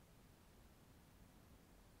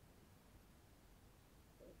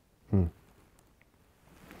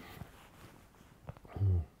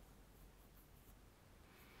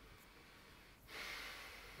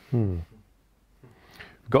 We've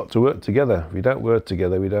got to work together. If we don't work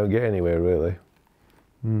together, we don't get anywhere, really.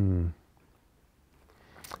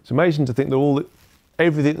 It's amazing to think that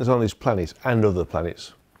everything that's on this planet and other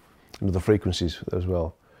planets and other frequencies as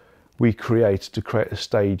well, we create to create a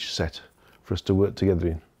stage set for us to work together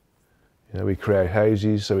in. You know, we create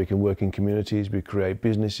houses so we can work in communities. We create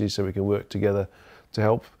businesses so we can work together to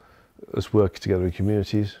help us work together in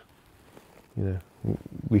communities. You know,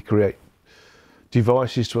 we create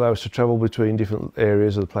devices to allow us to travel between different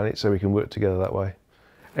areas of the planet so we can work together that way.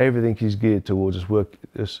 Everything is geared towards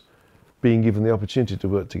us being given the opportunity to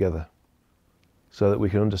work together so that we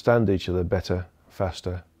can understand each other better,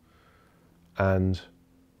 faster, and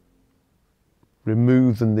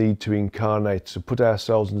remove the need to incarnate, to put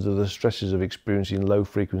ourselves into the stresses of experiencing low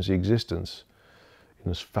frequency existence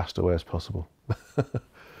in as fast a way as possible.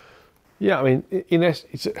 Yeah, I mean, if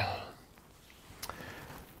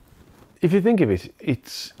you think of it,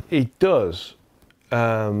 it does.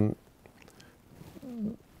 But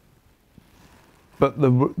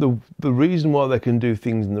the reason why they can do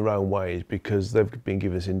things in their own way is because they've been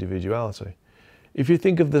given this individuality. If you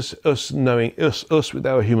think of this, us knowing us with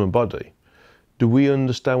our human body, do we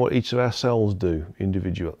understand what each of our cells do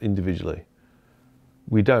individually?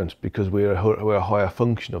 We don't, because we're a higher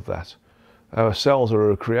function of that. Our cells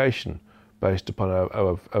are a creation based upon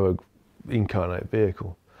our incarnate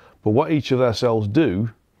vehicle. But what each of our cells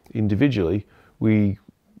do individually, we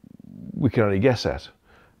can only guess at,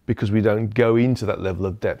 because we don't go into that level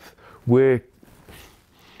of depth. We're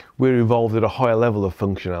involved at a higher level of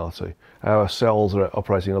functionality. Our cells are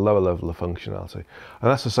operating at a lower level of functionality.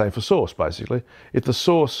 And that's the same for source, basically. If the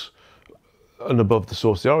source and above the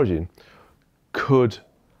source, the origin, could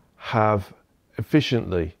have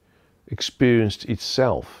efficiently experienced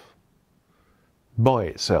itself by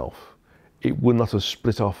itself, it would not have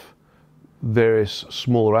split off various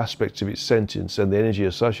smaller aspects of its sentience and the energy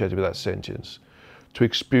associated with that sentience to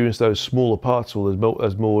experience those smaller parts or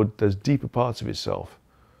those deeper parts of itself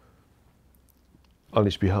on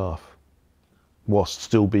its behalf, whilst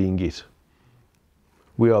still being it.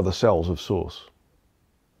 We are the cells of source.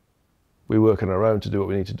 We work on our own to do what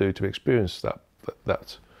we need to do to experience that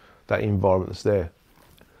environment that's there.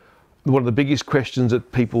 One of the biggest questions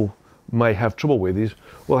that people may have trouble with is,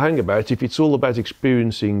 well, hang about, if it's all about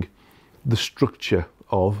experiencing the structure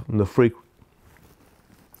of and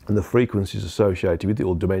the frequencies associated with it,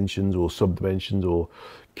 or dimensions or subdimensions or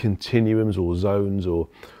continuums or zones or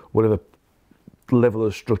whatever level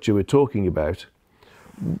of structure we're talking about,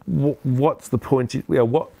 what's the point?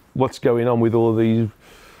 What's going on with all of these,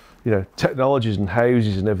 technologies and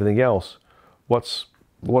houses and everything else? What's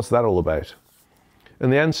that all about?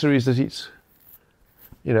 And the answer is that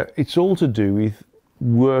it's all to do with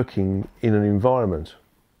working in an environment.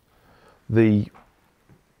 The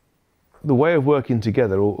way of working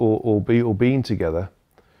together or being together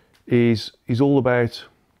is all about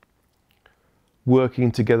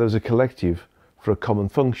working together as a collective for a common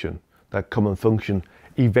function. That common function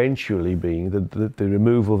eventually being the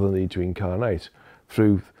removal of the need to incarnate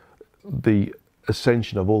through the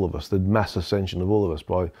ascension of all of us, the mass ascension of all of us,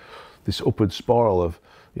 by this upward spiral of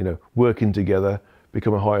working together,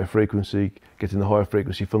 become a higher frequency, getting the higher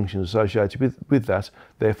frequency functions associated with that,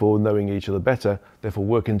 therefore knowing each other better, therefore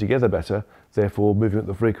working together better, therefore moving up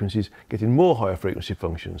the frequencies, getting more higher frequency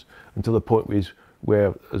functions, until the point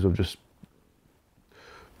where, as I've just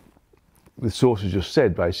the source has just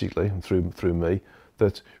said, basically, through me,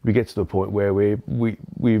 that we get to the point where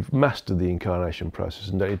we've mastered the incarnation process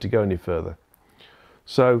and don't need to go any further.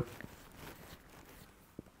 So,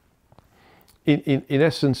 in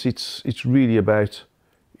essence, it's really about,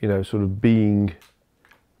 you know, sort of being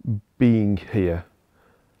here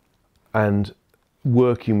and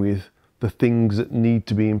working with the things that need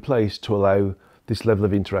to be in place to allow this level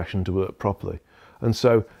of interaction to work properly. And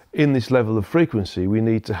so in this level of frequency, we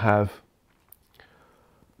need to have,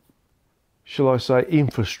 shall I say,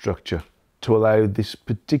 infrastructure to allow this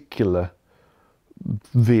particular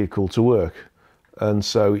vehicle to work. And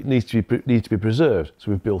so it needs to be preserved.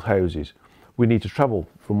 So we've built houses. We need to travel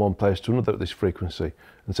from one place to another at this frequency.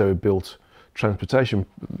 And so we've built transportation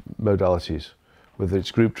modalities, whether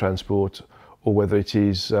it's group transport or whether it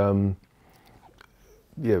is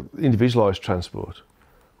individualised transport.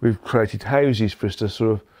 We've created houses for us to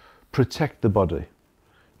sort of protect the body,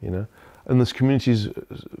 you know, and there's communities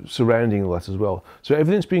surrounding all that as well. So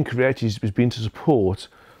everything that's been created has been to support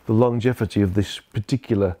the longevity of this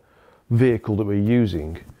particular vehicle that we're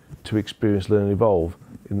using to experience, learn and evolve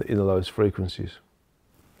in the lowest frequencies.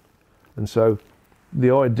 And so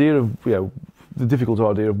the idea of, you know, the difficult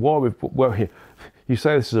idea of why we've put, well, here, you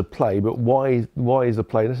say this is a play, but why is the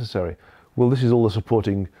play necessary? Well, this is all the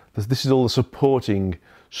supporting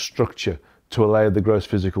structure to allow the gross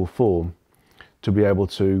physical form to be able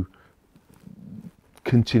to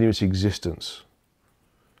continue its existence.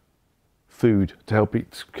 Food to help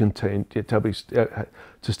it contain, to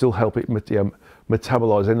still help it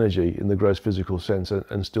metabolize energy in the gross physical sense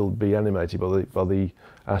and still be animated by the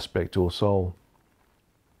aspect or soul.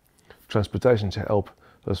 Transportation to help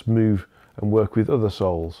us move and work with other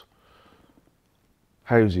souls.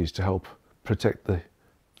 Houses to help protect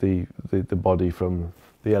the body from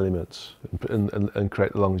the elements and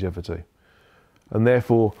create the longevity. And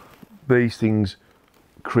therefore, these things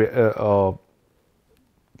are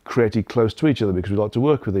created close to each other because we like to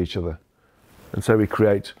work with each other. And so we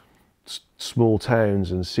create small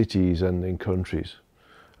towns and cities and in countries.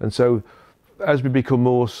 And so as we become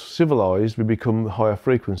more civilized, we become higher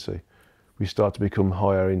frequency. We start to become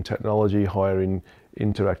higher in technology, higher in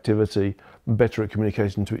interactivity, better at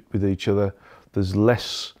communicating with each other. There's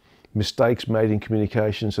less mistakes made in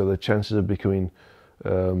communication, so the chances of becoming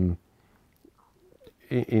in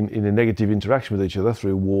a negative interaction with each other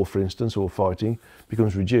through war, for instance, or fighting,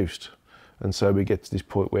 becomes reduced. And so we get to this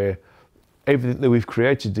point where everything that we've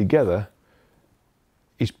created together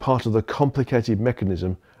is part of the complicated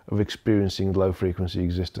mechanism of experiencing low frequency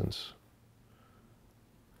existence.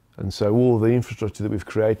 And so all the infrastructure that we've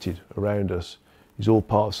created around us is all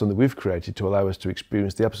part of something that we've created to allow us to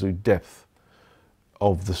experience the absolute depth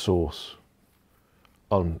of the source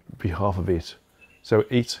on behalf of it, so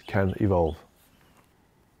it can evolve.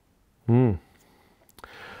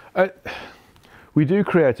 We do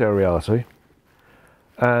create our reality,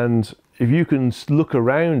 and if you can look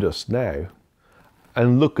around us now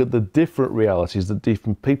and look at the different realities that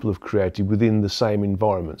different people have created within the same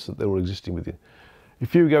environments that they're all existing within.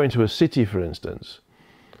 If you go into a city, for instance,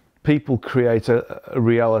 people create a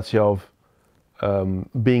reality of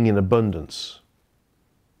being in abundance,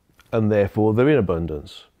 and therefore they're in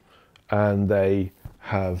abundance, and they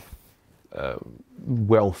have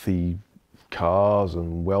wealthy cars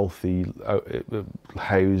and wealthy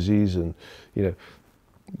houses and, you know,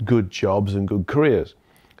 good jobs and good careers.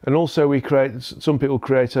 And also some people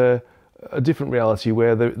create a different reality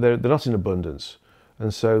where they're not in abundance,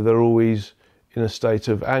 and so they're always in a state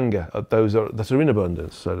of anger at those that are in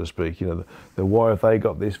abundance, so to speak. You know, the why have they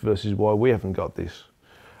got this versus why we haven't got this.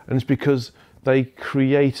 And it's because they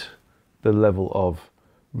create the level of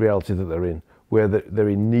reality that they're in, where they're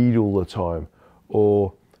in need all the time,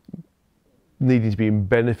 or needing to be in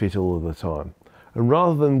benefit all of the time. And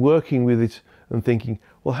rather than working with it and thinking,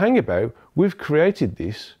 well, hang about, we've created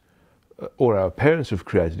this, or our parents have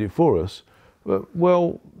created it for us,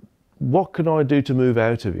 well, what can I do to move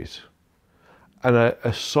out of it? And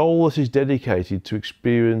a soul that is dedicated to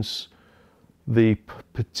experience the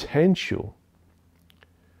potential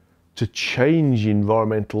to change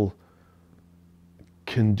environmental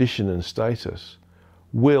condition and status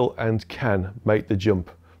will and can make the jump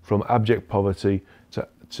from abject poverty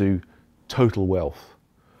to total wealth.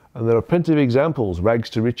 And there are plenty of examples, rags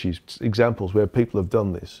to riches, examples where people have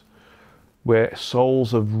done this, where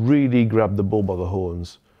souls have really grabbed the bull by the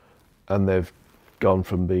horns and they've gone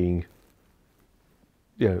from being,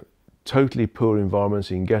 you know, totally poor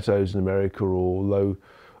environments in ghettos in America, or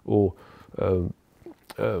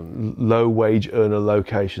low wage earner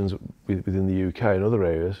locations within the UK and other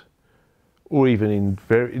areas, or even in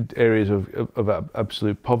areas of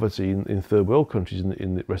absolute poverty in third world countries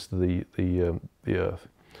in the rest of the earth,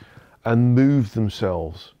 and move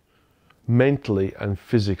themselves mentally and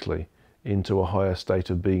physically into a higher state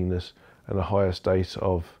of beingness and a higher state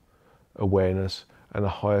of awareness and a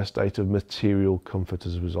higher state of material comfort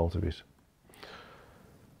as a result of it.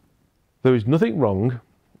 There is nothing wrong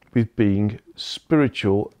with being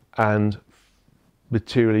spiritual and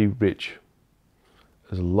materially rich,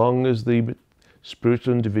 as long as the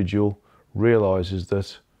spiritual individual realizes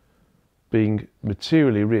that being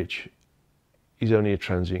materially rich is only a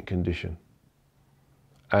transient condition,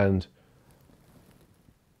 and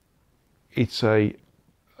it's a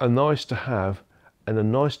nice to have and a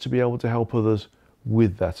nice to be able to help others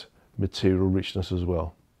with that material richness as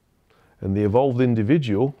well. And the evolved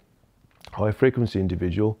individual, high frequency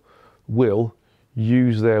individual, will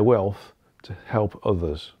use their wealth to help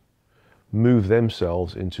others move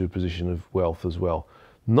themselves into a position of wealth as well.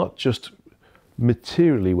 Not just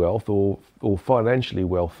materially wealth or financially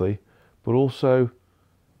wealthy, but also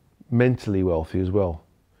mentally wealthy as well,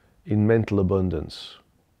 in mental abundance,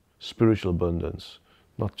 spiritual abundance,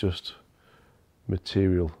 not just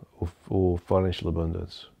material or financial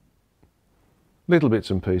abundance. Little bits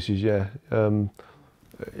and pieces, yeah. I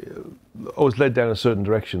was led down a certain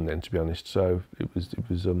direction then, to be honest. So it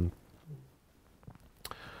was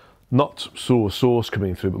not sort of source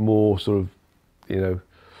coming through, but more sort of, you know,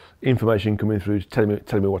 information coming through, telling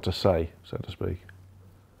me what to say, so to speak.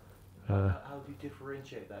 How do you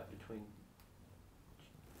differentiate that between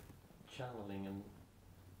channeling and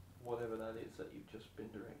whatever that is that you've just been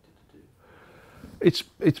directed to do? It's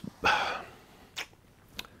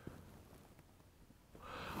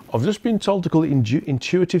I've just been told to call it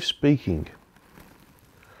intuitive speaking,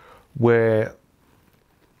 where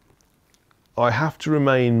I have to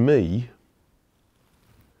remain me,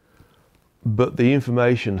 but the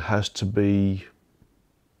information has to be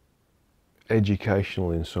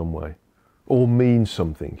educational in some way, or mean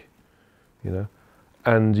something, you know,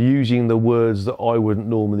 and using the words that I wouldn't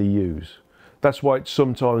normally use. That's why it's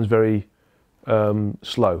sometimes very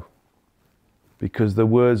slow, because the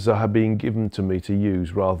words are being given to me to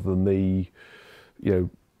use rather than me, you know,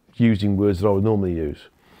 using words that I would normally use.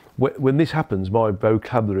 When this happens, my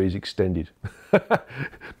vocabulary is extended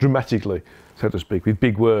dramatically, so to speak, with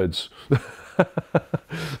big words.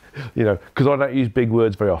 You know, because I don't use big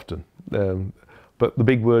words very often. But the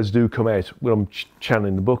big words do come out when I'm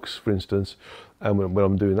channeling the books, for instance, and when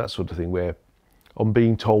I'm doing that sort of thing, where I'm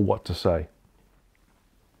being told what to say.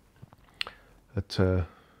 But,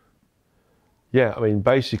 yeah, I mean,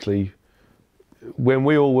 basically, when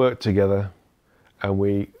we all work together and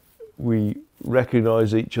we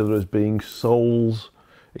recognise each other as being souls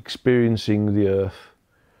experiencing the earth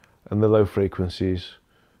and the low frequencies,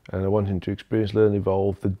 and are wanting to experience, learn,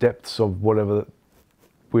 evolve, the depths of whatever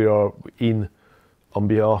we are in on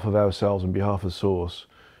behalf of ourselves, on behalf of Source,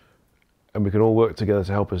 and we can all work together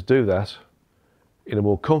to help us do that in a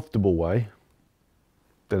more comfortable way,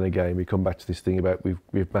 then again we come back to this thing about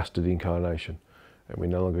we've mastered incarnation and we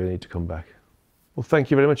no longer need to come back. Well,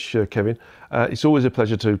 thank you very much, Kevin. It's always a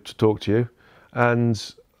pleasure to talk to you,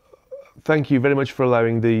 and thank you very much for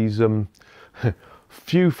allowing these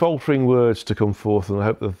few faltering words to come forth, and I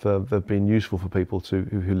hope that they've been useful for people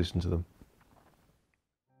who listen to them.